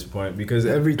experimenting at this point because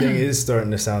everything is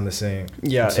starting to sound the same.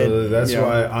 Yeah, so that's yeah.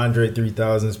 why Andre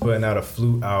 3000 is putting out a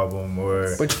flute album,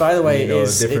 or Which, by the way, different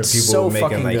it's people so making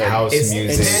fucking like good. house It's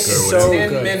music so or whatever. 10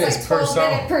 good. minutes It's per like 12 song.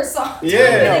 minute per song. Yeah,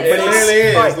 Minutes. it literally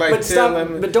is. Right, like but 10, stop,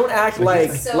 11 but don't act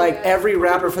like So like good. every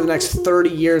rapper for the next 30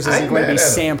 years I isn't ain't going to mad be at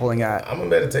him. sampling that. I'm gonna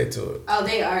meditate to it. Oh,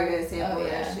 they are gonna sample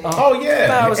that shit. Oh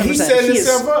yeah, 1000%. he's setting He is-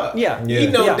 himself up. Yeah. He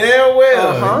know Yeah. damn well.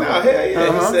 Uh-huh. No, hell yeah,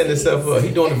 Uh-huh. he's setting himself up. He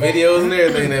doing the videos and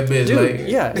everything. That bitch, Dude, like,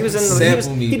 yeah, he was in the,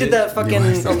 sample me. he did bitch. that fucking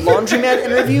laundromat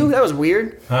interview. That was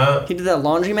weird. Huh? He did that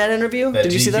laundromat interview. That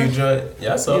Did you see that? GQ joint? Yeah,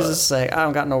 I He saw was it. just like, I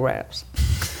don't got no raps.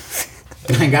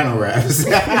 I ain't got no raps.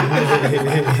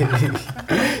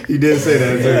 He did say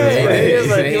that too. Yeah, he was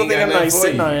like, He people ain't think got I'm nothing like for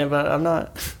sitting you. on it, but I'm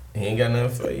not. He ain't got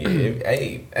nothing for you.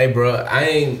 Hey, bro, I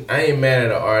ain't mad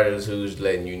at an artist who's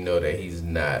letting you know that he's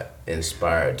not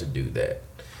inspired to do that.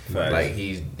 Facts. Like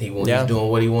he's Yeah. doing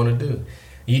what he want to do.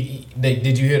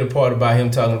 Did you hear the part about him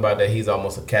talking about that he's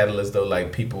almost a catalyst though?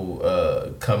 Like people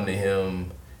come to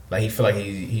him, like he feel like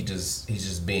he's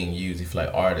just being used. He feel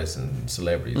like artists and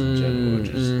celebrities in general are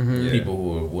just people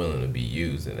who are willing to be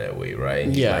used in that way, right?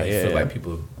 And Yeah, he yeah, feel yeah. like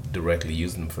people directly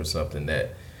use them for something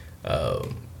that.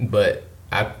 But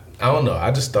I don't know.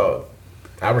 I just thought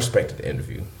I respected the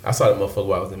interview. I saw the motherfucker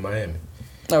while I was in Miami.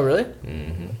 Oh, really?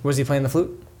 Was he playing the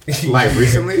flute? Like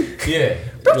recently? Yeah.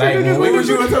 Like when When was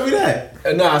you gonna tell me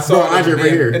that? No, I saw Bro, Andre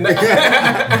right here.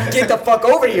 Get the fuck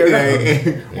over here. We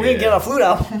didn't get a flute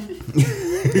album.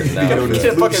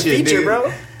 Get a fucking feature,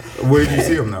 bro. Where did you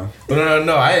see him though?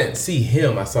 No. I didn't see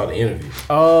him. I saw the interview.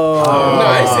 Oh. No,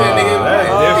 I ain't see that nigga.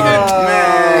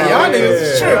 Man, y'all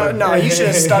niggas sure. No, you should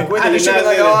have stuck with it. You should have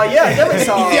been like, oh, yeah, I definitely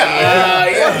saw him.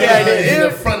 Yeah, I did. in the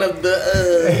front of the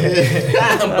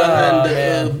behind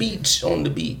the beach on the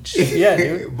beach. Yeah,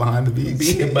 dude. Behind the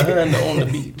beach. On the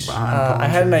beach. I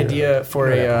had an idea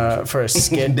for a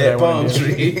skit that I That palm wanted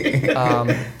to do. tree.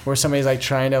 Where somebody's like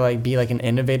trying to like be like an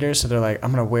innovator, so they're like,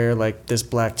 I'm gonna wear like this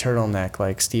black turtleneck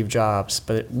like Steve Jobs,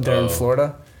 but they're in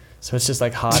Florida, so it's just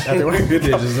like hot everywhere. They're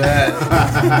just that.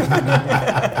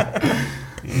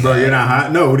 Bro, you're not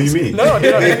hot? No, what do you mean? No,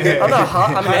 dude, I'm not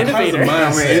hot. I'm an innovator.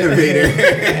 I'm an innovator.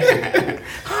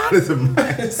 Hot is a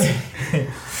mind.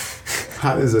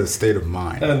 Hot is a state of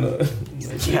mind. I know.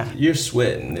 Yeah. You're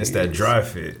sweating. It's that dry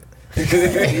fit.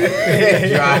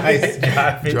 Dry fit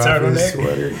turtleneck.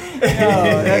 sweater.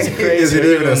 Oh, that's crazy. Is it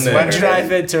even a sweater? Dry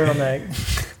fit turtleneck.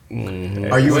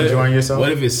 Are you enjoying yourself?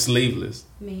 What if it's sleeveless?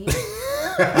 Me. Sleeveless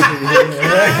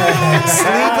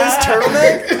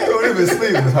turtleneck? What if it's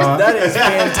sleeveless, huh? That is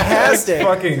fantastic.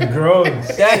 Fucking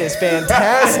gross. That is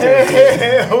fantastic.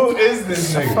 Who is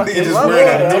this nigga? Fucking just love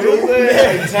wearing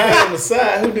it. a Tie on the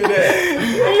side. Who do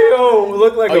that? Yo,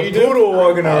 look like a poodle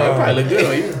walking That around. probably look good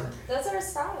on you. That's our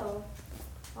style.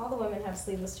 All the women have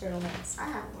sleeveless turtlenecks. I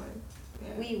have one.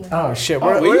 We women. Oh shit, Oh,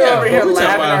 we're we have- over here we talking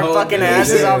laughing about our whole fucking thing.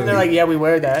 asses Yeah. off and they're like, yeah, we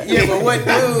wear that. Yeah, but what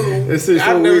dude? This is so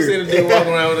I've never weird. seen a dude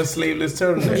walking around with a sleeveless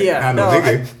turtleneck. Yeah, I know, no,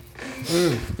 nigga.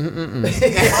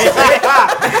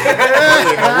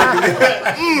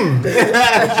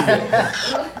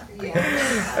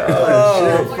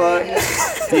 oh fuck.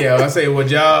 Yeah, I say, what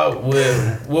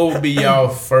would be y'all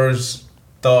first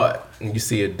thought when you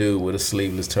see a dude with a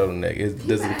sleeveless turtleneck?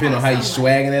 Does it depend on how you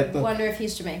swagging at them? Wonder if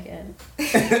he's Jamaican.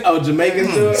 Oh,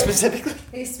 Jamaicans do it? Specifically.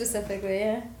 He specifically,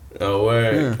 yeah. Oh,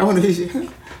 word. I wonder if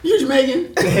you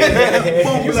Jamaican? God,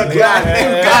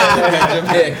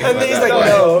 Jamaican. And he's like,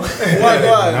 no. Why?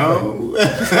 No.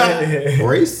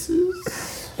 Racist?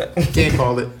 Can't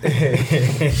call it.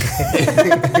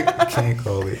 Can't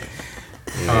call it.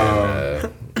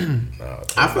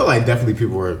 I feel like definitely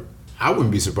people were. I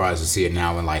wouldn't be surprised to see it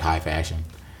now in like high fashion.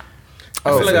 I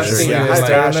feel like I've seen it Yeah, in high like,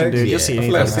 fashion, dude. yeah, You'll see I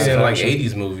feel like I've anything seen it in like fashion.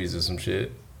 80s movies or some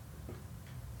shit.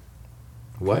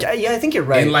 What? Yeah, I think you're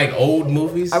right. In like old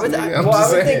movies. I would, I'm well, I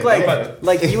just would saying. think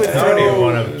like you would I don't even throw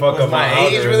want to fuck up my my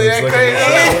age really that algorithms crazy?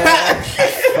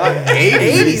 looking at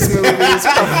 80s movies. What the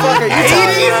fuck are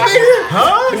you talking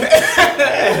about?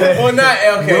 Well, not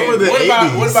okay. When were the What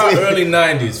 80s? about early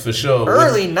 90s for sure?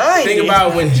 Early 90s? Think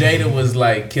about when Jada was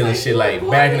like killing shit, like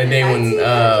back in the day when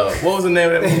what was the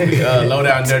name of that movie? Low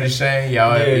Down Dirty Shame.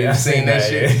 Y'all Yeah, I you seen seen that that,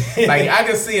 shit? Like I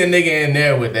could see a nigga in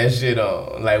there with that shit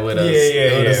on, like with a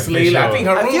with a for sleeve. I sure. think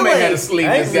her I feel roommate had a like- sleeve.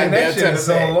 I ain't This seen that goddamn shit in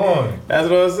so turtleneck. long. That's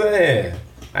what I'm saying.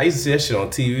 I used to see that shit on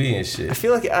TV and I shit.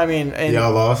 feel like, I mean, and,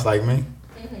 Y'all lost like me?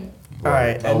 all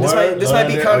right, Oh, and this word? might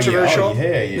be Oh, yeah, controversial. oh,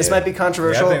 yeah. This might be Yeah, I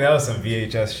controversial. think that was some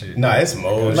VHS shit. Nah, it's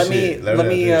more let shit.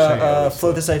 me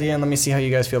float this idea and let me see how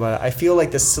you guys feel about it. I feel like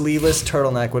the sleeveless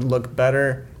turtleneck would look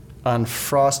better on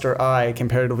Frost or I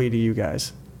comparatively to you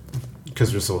guys.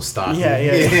 Because we're so stocky. Yeah.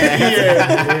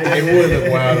 It would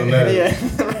look wild on that. Yeah,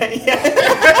 right, yeah.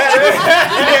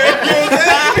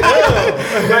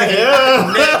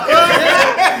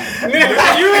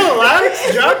 You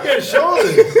relax, drop your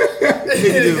shoulders.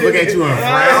 Nigga just look at you and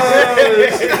frown.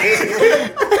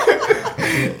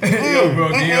 Yo, bro,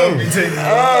 can you help me take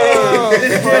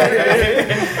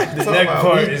the neck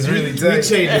part is really tight.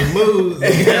 changing moves.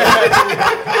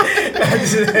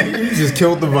 You just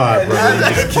killed the vibe, bro.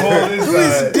 Who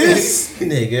is this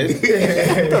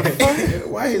nigga?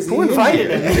 Why is he Who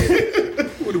invited him?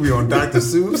 What are we on, Dr.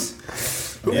 Seuss?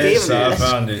 Who Yeah, gave so I him this?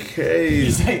 found it.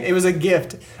 Crazy. It was a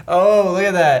gift. Oh, look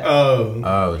at that. Oh,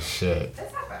 Oh, shit.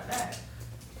 That's not that bad.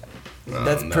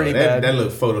 That's pretty bad. That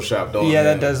look photoshopped on. Yeah,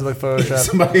 there. that does look photoshopped.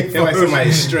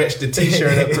 Somebody stretched the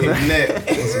t-shirt up to the neck.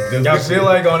 I feel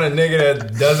like on a nigga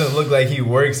that doesn't look like he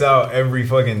works out every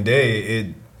fucking day, it.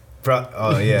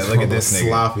 Oh yeah, look at this nigga.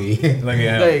 Sloppy. Look at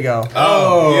him. There you go.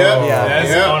 Oh, yeah. Yeah. That's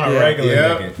Yep. on a Yeah. regular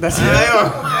Yep. nigga. That's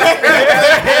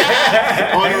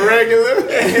On the regular.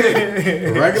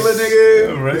 Regular nigga.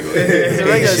 it's a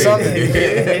regular something.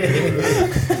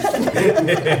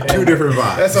 Two different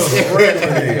vibes. That's on the right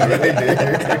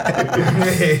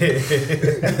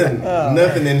there.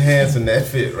 Nothing enhancing that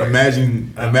fit, right?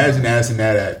 Imagine asking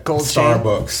that at Gold chain.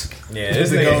 Starbucks. Yeah, this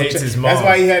The nigga gold hates chain. his mom. That's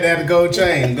why he had to have the gold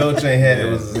chain. Gold chain had Yeah,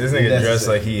 it was this nigga dressed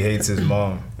necessary. like he hates his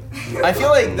mom. I feel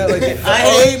like I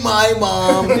hate my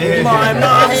mom. my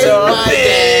mom's a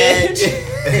bitch.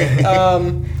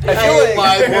 I feel like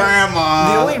my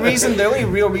grandma. the only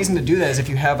real reason to do that is if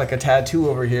you have like a tattoo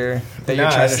over here that you're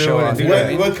Nah, I trying to still show wouldn't off. do You know that. what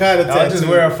I mean? What kind of I'll tattoo? just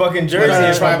wear a fucking jersey What, if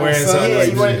I'm tribal wearing sun? something Yeah,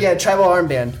 like you want, shit. tribal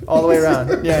armband all the way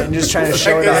around. Yeah, and just trying to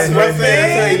show it That's off. what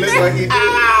he looked like he did.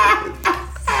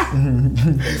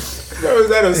 Bro, is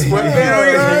that a sweatband on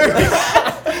your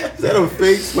head? Is that a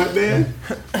fake sweatband?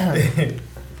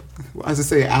 Why does it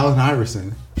say Allen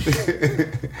Iverson?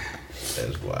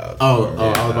 That's wild. Oh,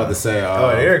 I was about to say. Oh,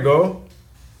 there you go.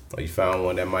 Oh, you found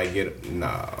one that might get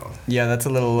no. Yeah, that's a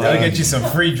little. That'll get you some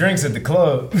free drinks at the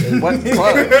club. What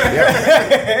club?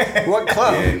 What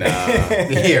club? Yeah, nah.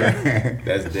 Here.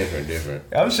 That's different.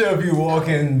 I'm sure if you walk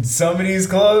in some of these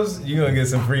clubs, you're gonna get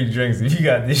some free drinks if you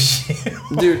got this shit.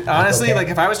 Dude, honestly, like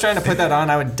if I was trying to put that on,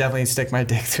 I would definitely stick my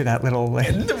dick through that little. Like,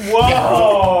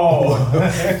 Whoa!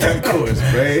 Of course,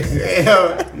 right?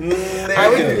 I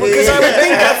would, because I would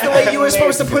think that's the way you were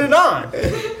supposed to put it on.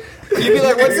 You'd be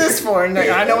like, "What's this for?" And like,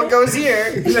 I know what goes here.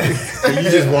 You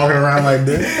just walking around like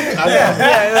this? Yeah,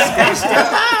 that's great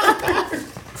stuff.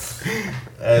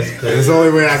 That's It's crazy. the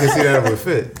only way I can see that it would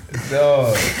fit.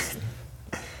 No.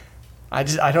 I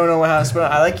don't know how to spell.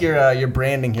 I like your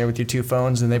branding here with your two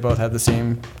phones, and they both have the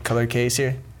same color case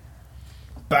here.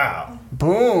 Bow.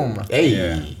 Boom. Hey.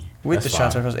 Yeah. With That's the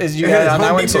shots. fine. Is you had it on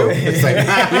that one too? It's like,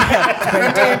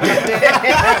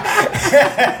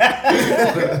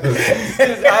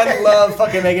 I love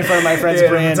fucking making fun of my friend's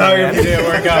brand. Photography didn't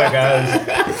work out,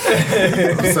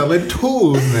 guys. I'm selling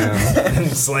tools now. I'm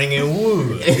slinging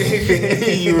wood.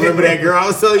 You remember that girl I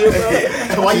was telling you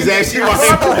about? Why you actually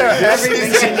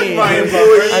Everything she needs. my I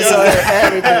employee? saw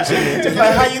everything she needs.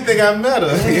 Like, how you think I met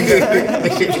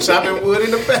her? Chopping wood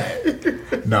in the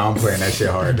back. No, I'm playing that shit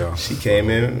hard though. She came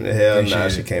in, hell Appreciate nah,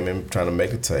 it. she came in trying to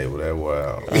make a table. That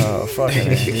wild. Oh fucking!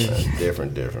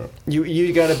 Different.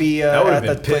 You gotta be I would at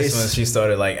have that been pissed when place. she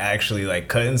started like actually like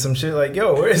cutting some shit. Like,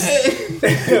 yo, where's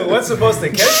what's supposed to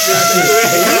catch this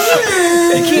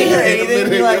shit? You can't hear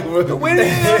anything. You're like, where did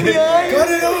it be? Cut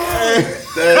it off.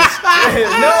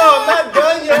 No, I'm not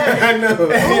done yet. I know.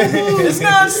 It's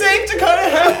not safe to cut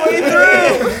it halfway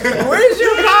through. Where's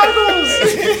your goggles?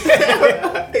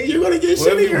 You're gonna get What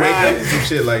shit if in you your wake up eyes. to some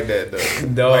shit like that though?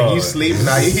 Dog. Like you sleeping,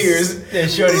 all you hear is That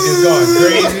shorty just going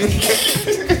crazy.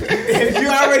 If you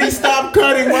already stopped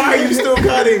cutting, why are you still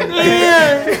cutting?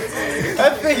 I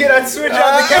figured I'd switch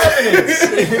out the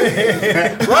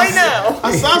cabinets. Right now.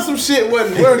 I saw some shit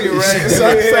wasn't working right. So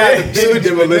I decided to You do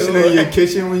demolition in it. your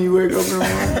kitchen when you wake up in the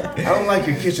morning. I don't like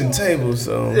your kitchen table,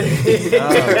 so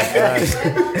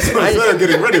Instead of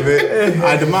getting rid of it,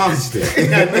 I demolished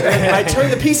it. I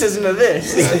turned the pieces into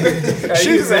this. I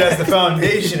use it as the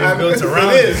foundation and built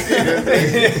around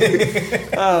it.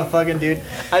 Oh fucking dude!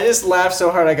 I just laughed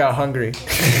so hard I got hungry.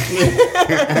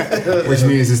 Which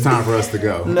means it's time for us to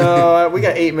go. No, we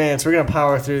got 8 minutes. We're gonna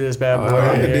power through this bad boy. I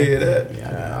right can here. do that.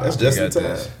 That's just in got time.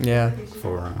 this. Yeah.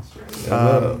 4 rounds.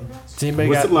 Does anybody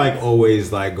What's got? it like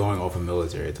always like going off of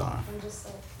military time?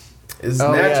 It's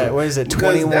Oh, yeah. natural. What is it, Because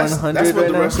 2100 That's what right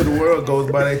the now? rest of the world goes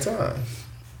by their time.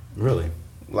 Really?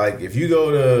 Like if you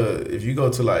go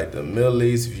to like the Middle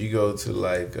East, if you go to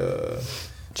like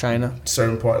China.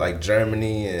 certain part like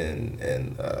Germany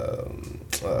and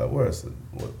where is it?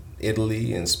 What,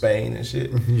 Italy and Spain and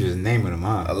shit. You just naming them A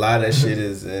out. lot of that shit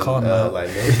is in Call 'em out. like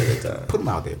military time. Put them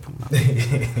out there. Put them out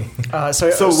there.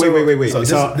 So So wait.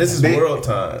 So this is they- world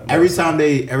time. Every time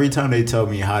they tell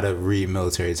me how to read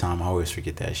military time, I always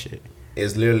forget that shit.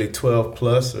 It's literally 12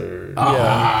 plus or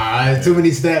Too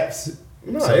many steps.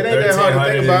 no, it ain't that hard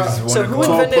to think about. So who 12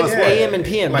 invented plus what? AM and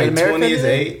PM? Did Like America 20 is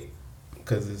invent it? 8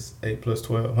 because it's 8 plus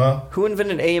 12, huh? Who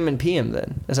invented AM and PM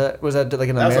then? Was that like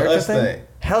an That's America us thing.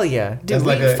 Hell yeah, dude. That's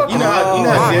like we a, fucking you know how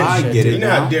I different, get it you know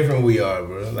how now. different we are,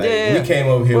 bro. Like Yeah. we came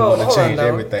over here Well, wanting to hold on, change though.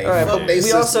 everything. All right, Fuck but they we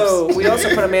systems. also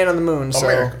put a man on the moon, so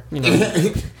America. you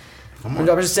know. I'm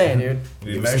just saying, dude.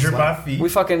 We measure by feet. We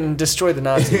fucking destroyed the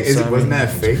Nazis. so, I Wasn't mean-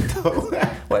 that fake though?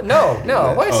 What? No.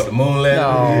 What? Oh, the moon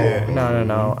landing.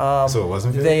 No. So it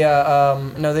wasn't fake? They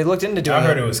no, they looked into doing. I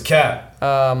heard it was cap.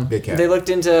 Big cat. They looked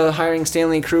into hiring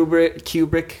Stanley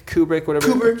Kubrick,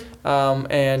 whatever.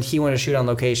 And he wanted to shoot on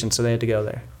location, so they had to go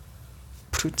there.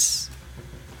 Poots.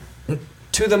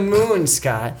 To the moon,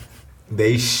 Scott.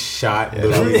 They shot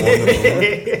literally on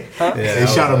the moon. They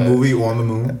shot a movie on the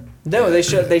moon. No, they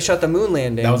shot the moon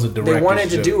landing. That was a They director's wanted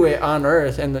to joke. do it on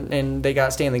Earth, and they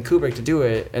got Stanley Kubrick to do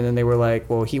it, and then they were like,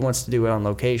 "Well, he wants to do it on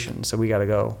location, so we got to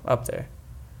go up there."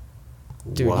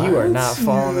 Dude, What? you are not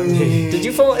following. Did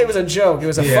you follow? It was a joke. It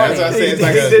was a funny. that's what I said. It's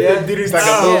like He a- did yeah. the- It's like a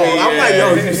Oh, movie. I'm like, yeah.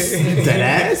 yo, dead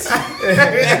ass.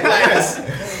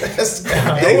 That's They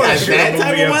got shoot a that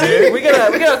type movie of up money. there. we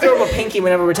gotta throw up a pinky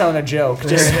whenever we're telling a joke.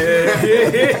 Just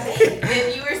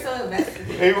And you were so invested.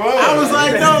 It was. I was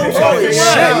like, no, holy fucking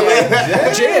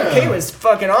shit. shit. JFK was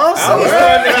fucking I awesome. was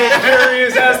trying to get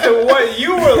curious as to what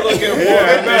you were looking for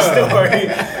in this story.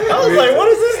 I was like, what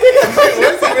is this nigga?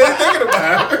 What's he really thinking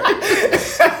about?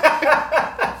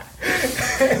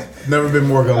 Never been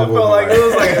more I gullible. felt like in it my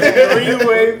was like a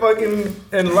three-way fucking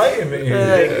enlightenment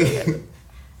here.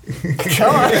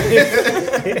 Come on.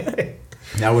 life.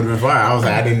 That would have been fire. I was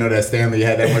like, I didn't know that Stanley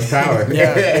had that much power.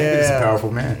 Yeah, He's a yeah.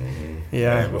 powerful man.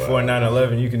 Yeah. Before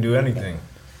 9/11, you can do anything.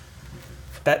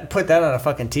 Put that on a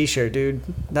fucking t-shirt, dude.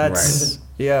 That's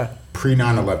yeah. Pre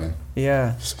 9/11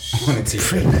 Yeah. on a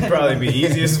t-shirt. It'd probably be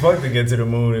easy as fuck to get to the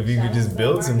moon if you could just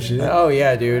build some shit. Oh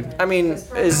yeah, dude. I mean,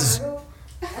 is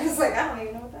I was like, I don't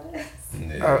even know what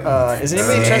that is. is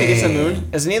anybody trying to get to the moon?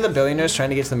 Is any of the billionaires trying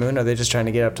to get to the moon, or are they just trying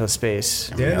to get up to space?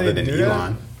 Didn't Other they than do that?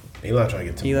 Elon. Elon trying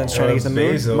to get to Elon's Mars. trying to get to the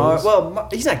moon.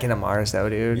 Bezos. He's not getting to Mars though,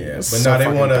 dude. Yeah, It's but so no, they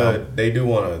fucking want to. dumb. They do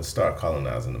want to start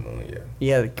colonizing the moon. Yeah.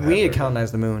 Yeah, we need to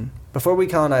colonize the moon. Before we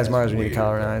colonize Mars, we need to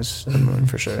colonize the moon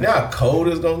for sure. You know how cold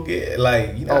it's gonna get?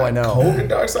 Like, you know Oh, how I know. cold the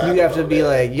dark side. You have to is? be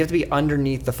like, you have to be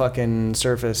underneath the fucking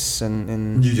surface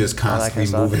and You just all that kind constantly of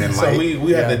stuff. moving in So light.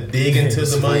 we have to dig into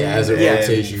the moon As it and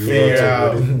rotates, you figure rotate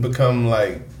out, with it. become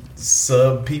like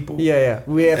sub people. Yeah.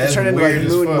 We have to That's turn into like weird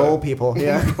as moon fuck. mole people.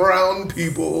 Yeah. Brown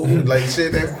people, like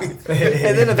shit.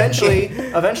 And then eventually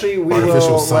we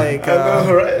Artificial will sun. like I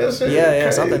know, right? That shit is yeah,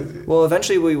 crazy. something. Well,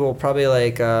 eventually we will probably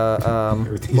like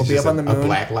Everything's we'll be just up on the a moon,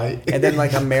 black light. and then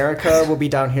like America will be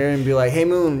down here and be like, "Hey,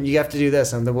 moon, you have to do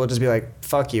this," and then we'll just be like,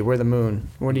 "Fuck you, we're the moon.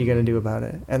 What are you gonna do about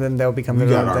it?" And then they'll become We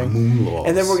their got own our thing. moon laws.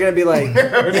 And then we're gonna be like,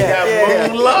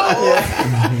 Moon law.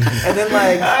 and then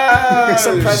like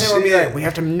some president will be shit. like, "We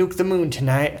have to nuke the moon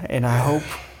tonight," and I hope,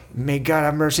 may God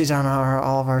have mercies on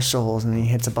all of our souls. And he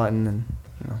hits a button, and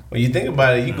When you think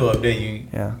about it, you go up there,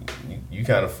 yeah. you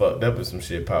kind of fucked up if some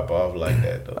shit pop off like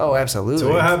that though. Oh, absolutely. So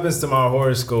what happens to my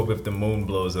horoscope if the moon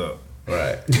blows up?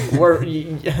 Right. It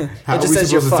How just are we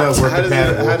says you're supposed to tell fucked. we're How does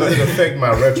it compatible? affect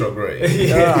my retrograde? Oh,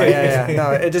 yeah.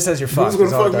 No, it just says you're fucked.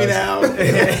 Who's gonna is all it fuck me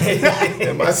does. now?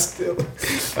 Am I still?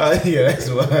 Yeah, that's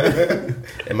why.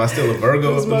 Am I still a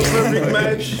Virgo? Who's if my the moon perfect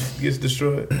match? gets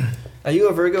destroyed. Are you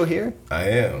a Virgo here? I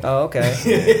am. Oh, okay.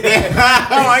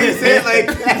 Why you say it like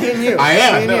Me and you. I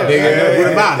am? Me and you. Nigga,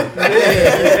 what about it?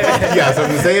 You got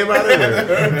something to say about it?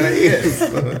 Or? Yes.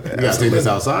 You gotta stay this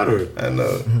outside, or I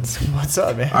know. What's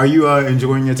up, man? are you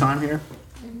enjoying your time here?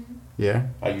 Yeah.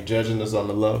 Are you judging us on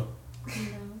the low?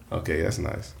 Okay, that's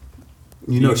nice.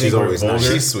 You know You she's think we're always vulgar?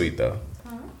 nice. She's sweet though.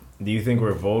 Do you think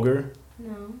we're vulgar?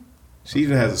 No. She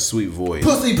even has a sweet voice.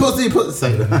 Pussy.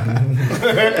 Say that.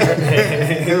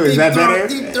 Is that better?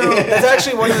 That's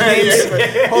actually one of the names.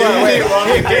 Hold on,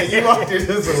 wait. You walked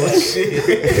into some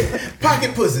shit.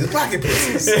 Pocket pussies.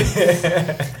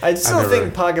 I still never-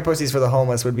 think pocket pussies for the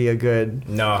homeless would be a good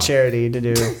No. charity to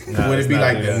do. Nah, Would let's it be not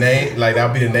like do the that. name? Like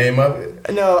that'll be the name of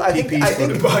it? No, I think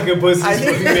Pocket pussies I for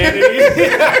think- humanity.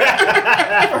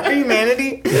 for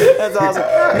humanity. That's awesome.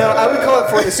 No, I would call it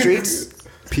for the streets.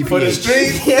 For the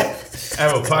street? Yeah. I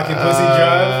have a pocket pussy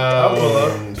drive. I'll pull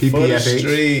up. For the PPFH.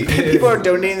 street. People are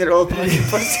donating their old pocket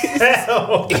pussies.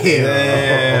 Damn.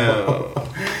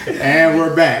 And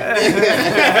we're back.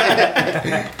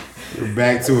 We're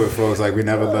back to it, folks. Like we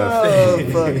never left. Oh,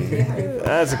 fuck.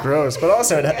 That's gross. But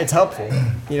also, it's helpful.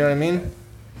 You know what I mean?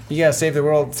 You gotta save the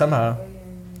world somehow.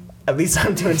 At least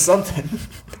I'm doing something.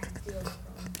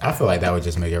 I feel like that would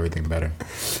just make everything better.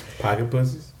 Pocket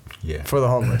pussies? Yeah. For the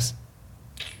homeless.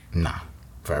 Nah.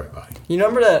 For everybody. You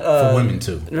remember that? For women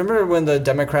too. Remember when the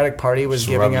Democratic Party was Just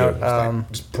giving rub out? your-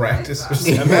 Just practice.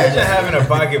 Imagine having a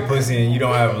pocket pussy and you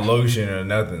don't have lotion or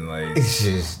nothing. Like, It's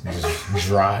just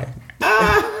dry.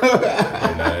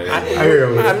 I hear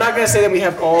you. I'm not gonna say that we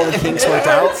have all the kinks worked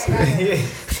out,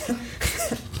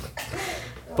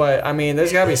 but I mean,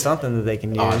 there's gotta be something that they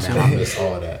can Oh use. man, I missed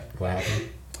all of that. What happened?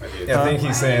 I think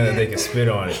he's saying that they can spit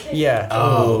on it. Yeah.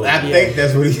 Oh, I think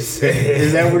that's what he said.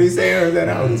 Is that what he said, or is that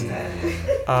how?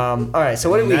 All right, so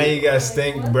what did we? Now you got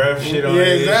stink breath shit on Yeah,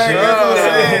 your exactly. shit. That's what I'm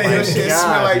saying. Oh, my Your shit God,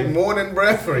 smell like dude. morning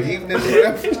breath or evening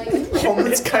breath.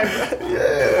 Homeless guy.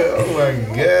 Yeah. Oh my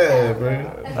god, bro.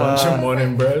 Bunch of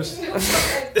morning breaths.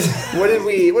 What did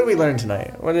we learn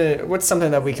tonight? What's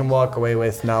something that we can walk away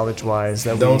with knowledge wise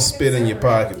that Don't spit in your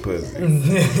pocket, pussy.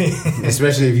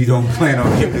 Especially if you don't plan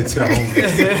on giving it to the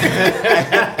homeless.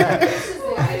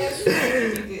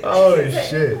 Oh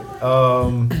shit.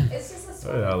 It's just a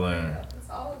What did I learn? It's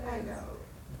all about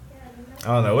I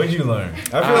don't know. What did you learn?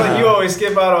 I feel like you always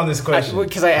skip out on this question.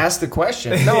 because I asked the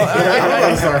question. No, I'm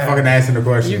gonna start fucking asking the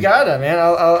question. you got it, man.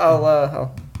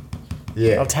 I'll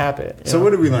Yeah. tap it. So what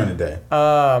did we learn today?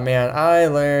 Man, I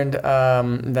learned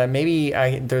that maybe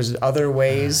there's other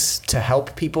ways to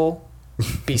help people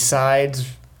besides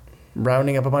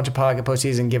rounding up a bunch of pocket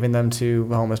pussies and giving them to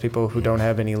homeless people who don't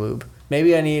have any lube.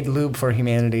 Maybe I need lube for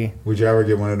humanity. Would you ever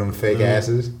get one of them fake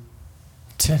asses?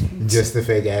 Just the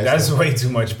fake ass? That's way too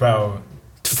much power.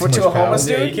 To a homeless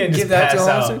Yeah, dude? you can't just Give that to pass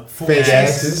a homeless out dude? full Fake cheeks.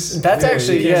 asses? That's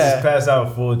actually, you can't yeah. just pass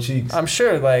out full cheeks. I'm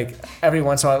sure, like, every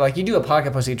once in a while, like, you do a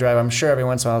pocket pussy drive, I'm sure every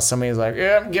once in a while somebody's like,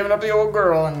 yeah, I'm giving up the old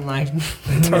girl, and, like,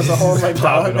 throws a whole, like,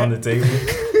 Pop dollar it on the table.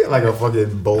 Like a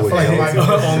fucking bowl of Like,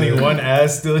 jelly. only one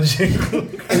ass still jingling.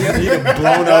 You done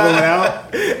blown the other one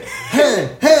out.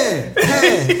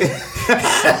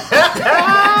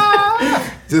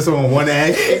 Just on one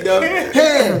ass cheek though.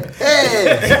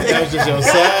 That was just your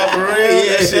side for real.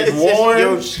 Yeah, That shit it's just warm.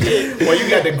 your shit. Well, you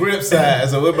got the grip side,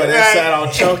 so what about that side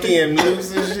all chunky and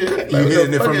loose and shit? Like, You what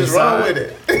hitting the it fuck from the is wrong side?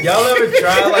 with it? Y'all ever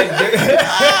try like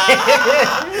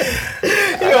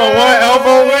One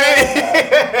elbow way.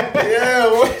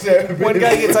 Yeah, what the One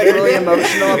guy gets, like, really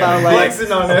emotional about, like,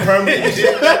 flexing on that?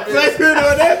 Flexing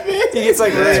on that bitch. he gets,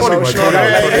 like, really emotional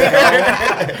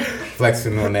about, like,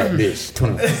 Flexing on that bitch.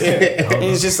 and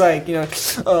he's just like, you know, Your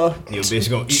bitch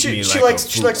gonna eat me she like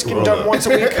likes getting done once a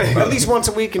week, at least once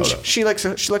a week, and she likes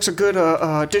a good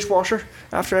dishwasher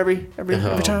after every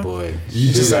time. Oh boy,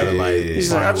 you just gotta like.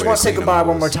 He's like, I just want to say goodbye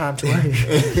one more time to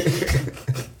her.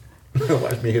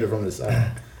 Watch me hit it from the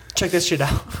side. Check this shit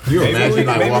out. You Maybe we imagine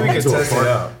like could walking to a test it park.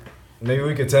 out. Maybe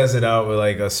we could test it out with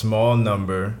like a small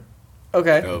number.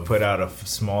 Okay, Put out a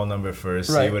small number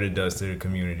first, see Right. what it does to the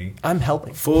community. I'm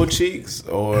helping. full cheeks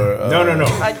or No.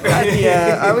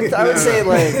 I would say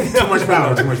like Too much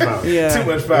power. Too much power. yeah. too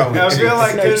much power. I feel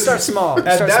like No, you 'cause start small.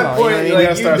 at Start that small, point, you know what I mean? like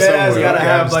gotta you start dead ass somewhere. gotta I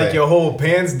have like understand. your whole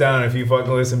pants down if you fucking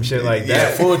with some shit like Yeah,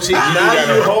 that. full cheeks.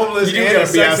 Now you homeless You and a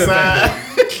gotta be sex outside. offender.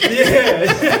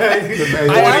 Yeah.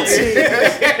 I actually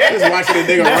Just watching the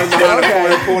nigga run behind the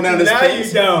corner, pull down his Now pants.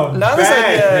 you down. now this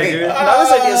Bad, idea, nigga. now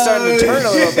this idea is starting to turn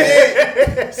a little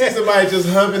bit. See somebody just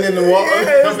humping in the wall,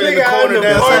 This humping in the nigga out corner. in the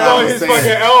That's park what on I'm his saying.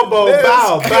 fucking elbow. That's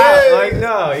Bow. crazy. Like,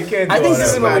 no, you can't do I think all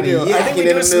this that. is what we do. I think we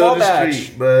do a small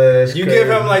batch. You give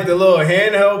him like the little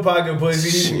handheld pocket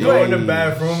pussy, go in the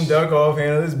bathroom, duck off,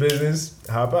 handle his business,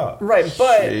 hop out. Right, Keep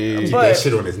that but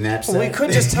shit on his knapsack. we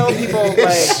could just tell people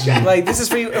like this is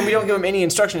for you, and we don't give them any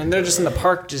instruction, and they're just in the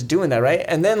park just doing that, right?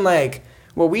 And then like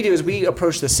what we do is we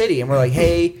approach the city and we're like,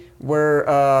 hey, we're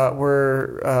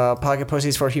pocket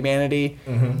pussies for humanity,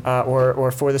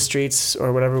 or for the streets,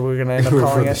 or whatever we're gonna end up We're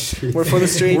calling for the it. streets. We're for the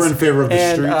streets. We're in favor of the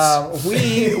and, streets.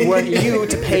 We want you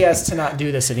to pay us to not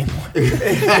do this anymore.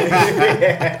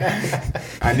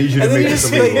 I need you to And then make you this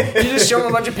just illegal. like, you just show them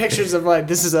a bunch of pictures of like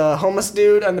this is a homeless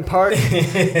dude in the park.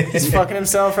 He's fucking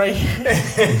himself right here.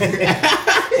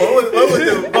 What was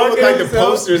like the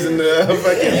posters and the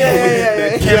fucking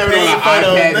Yeah. You have it on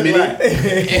an iPad mini.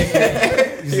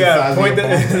 Yeah, point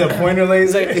the pointer He's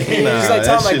laser. like, he's like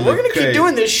telling them like, we're gonna keep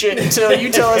doing this shit until you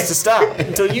tell us to stop.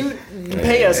 Until you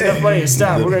pay us enough money to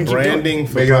stop. We're gonna keep doing it. Branding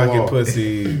for Make it a pocket wall.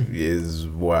 pussy is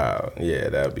wild. Yeah,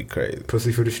 that would be crazy.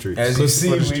 Pussy for the streets. As you Pussy see,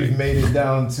 for the we've street. made it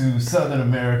down to Southern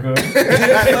America.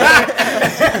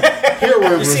 Here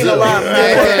we're in You've seen a Brazil. lot more.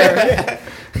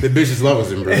 The bitches love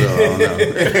us in Brazil. I don't know.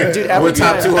 Dude, We're every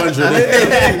top time,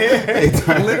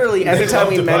 200. literally every They time love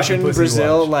we to mention pocket pussy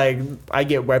Brazil, watch. like I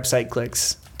get website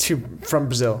clicks from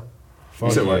Brazil.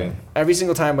 You said what? Every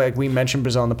single time like we mention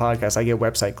Brazil on the podcast, I get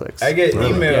website clicks. I get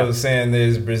Really? emails Yeah. saying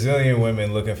there's Brazilian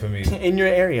women looking for me. in your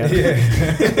area.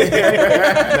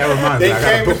 That reminds me. They I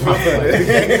gotta came put my they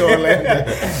came to Orlando.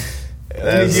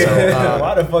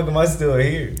 Why the fuck am I still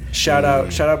here? Shout out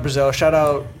Brazil. Shout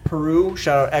out Peru.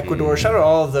 Shout out Ecuador. Shout out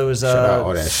all of those Shout out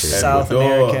all that shit. South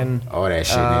Ecuador. American. all that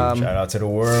shit. nigga. Shout out to the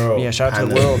world. Yeah, shout out to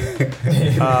the world.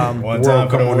 One World, time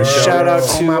for come the on the world. show. Shout out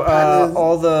Oh, to my partners.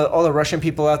 all the Russian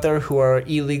people out there who are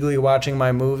illegally watching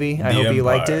my movie. I The hope you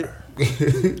liked Empire.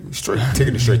 it. Straight,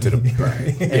 taking it straight to the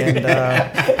brain. And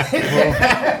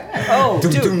Oh,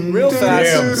 dude, real fast.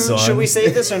 Damn, son. Should we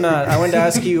save this or not? I wanted to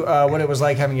ask you what it was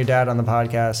like having your dad on the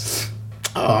podcast.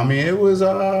 Oh, I mean, it was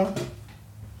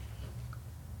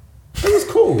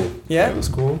cool. Yeah? It was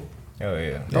cool. Oh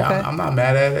yeah. Yeah, Okay. I'm not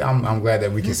mad at it. I'm glad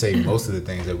that we can say most of the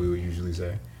things that we would usually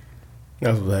say.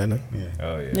 That's what happened. Yeah.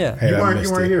 Oh yeah. Yeah. Hey, You I weren't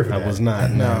missed here it. for I that. was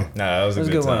not. No. No. Nah, that was It a was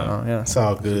a good good one. time. Oh, yeah. It's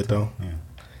all good though.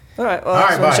 All right. Well, All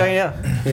that's right, what I'm bye. checking out.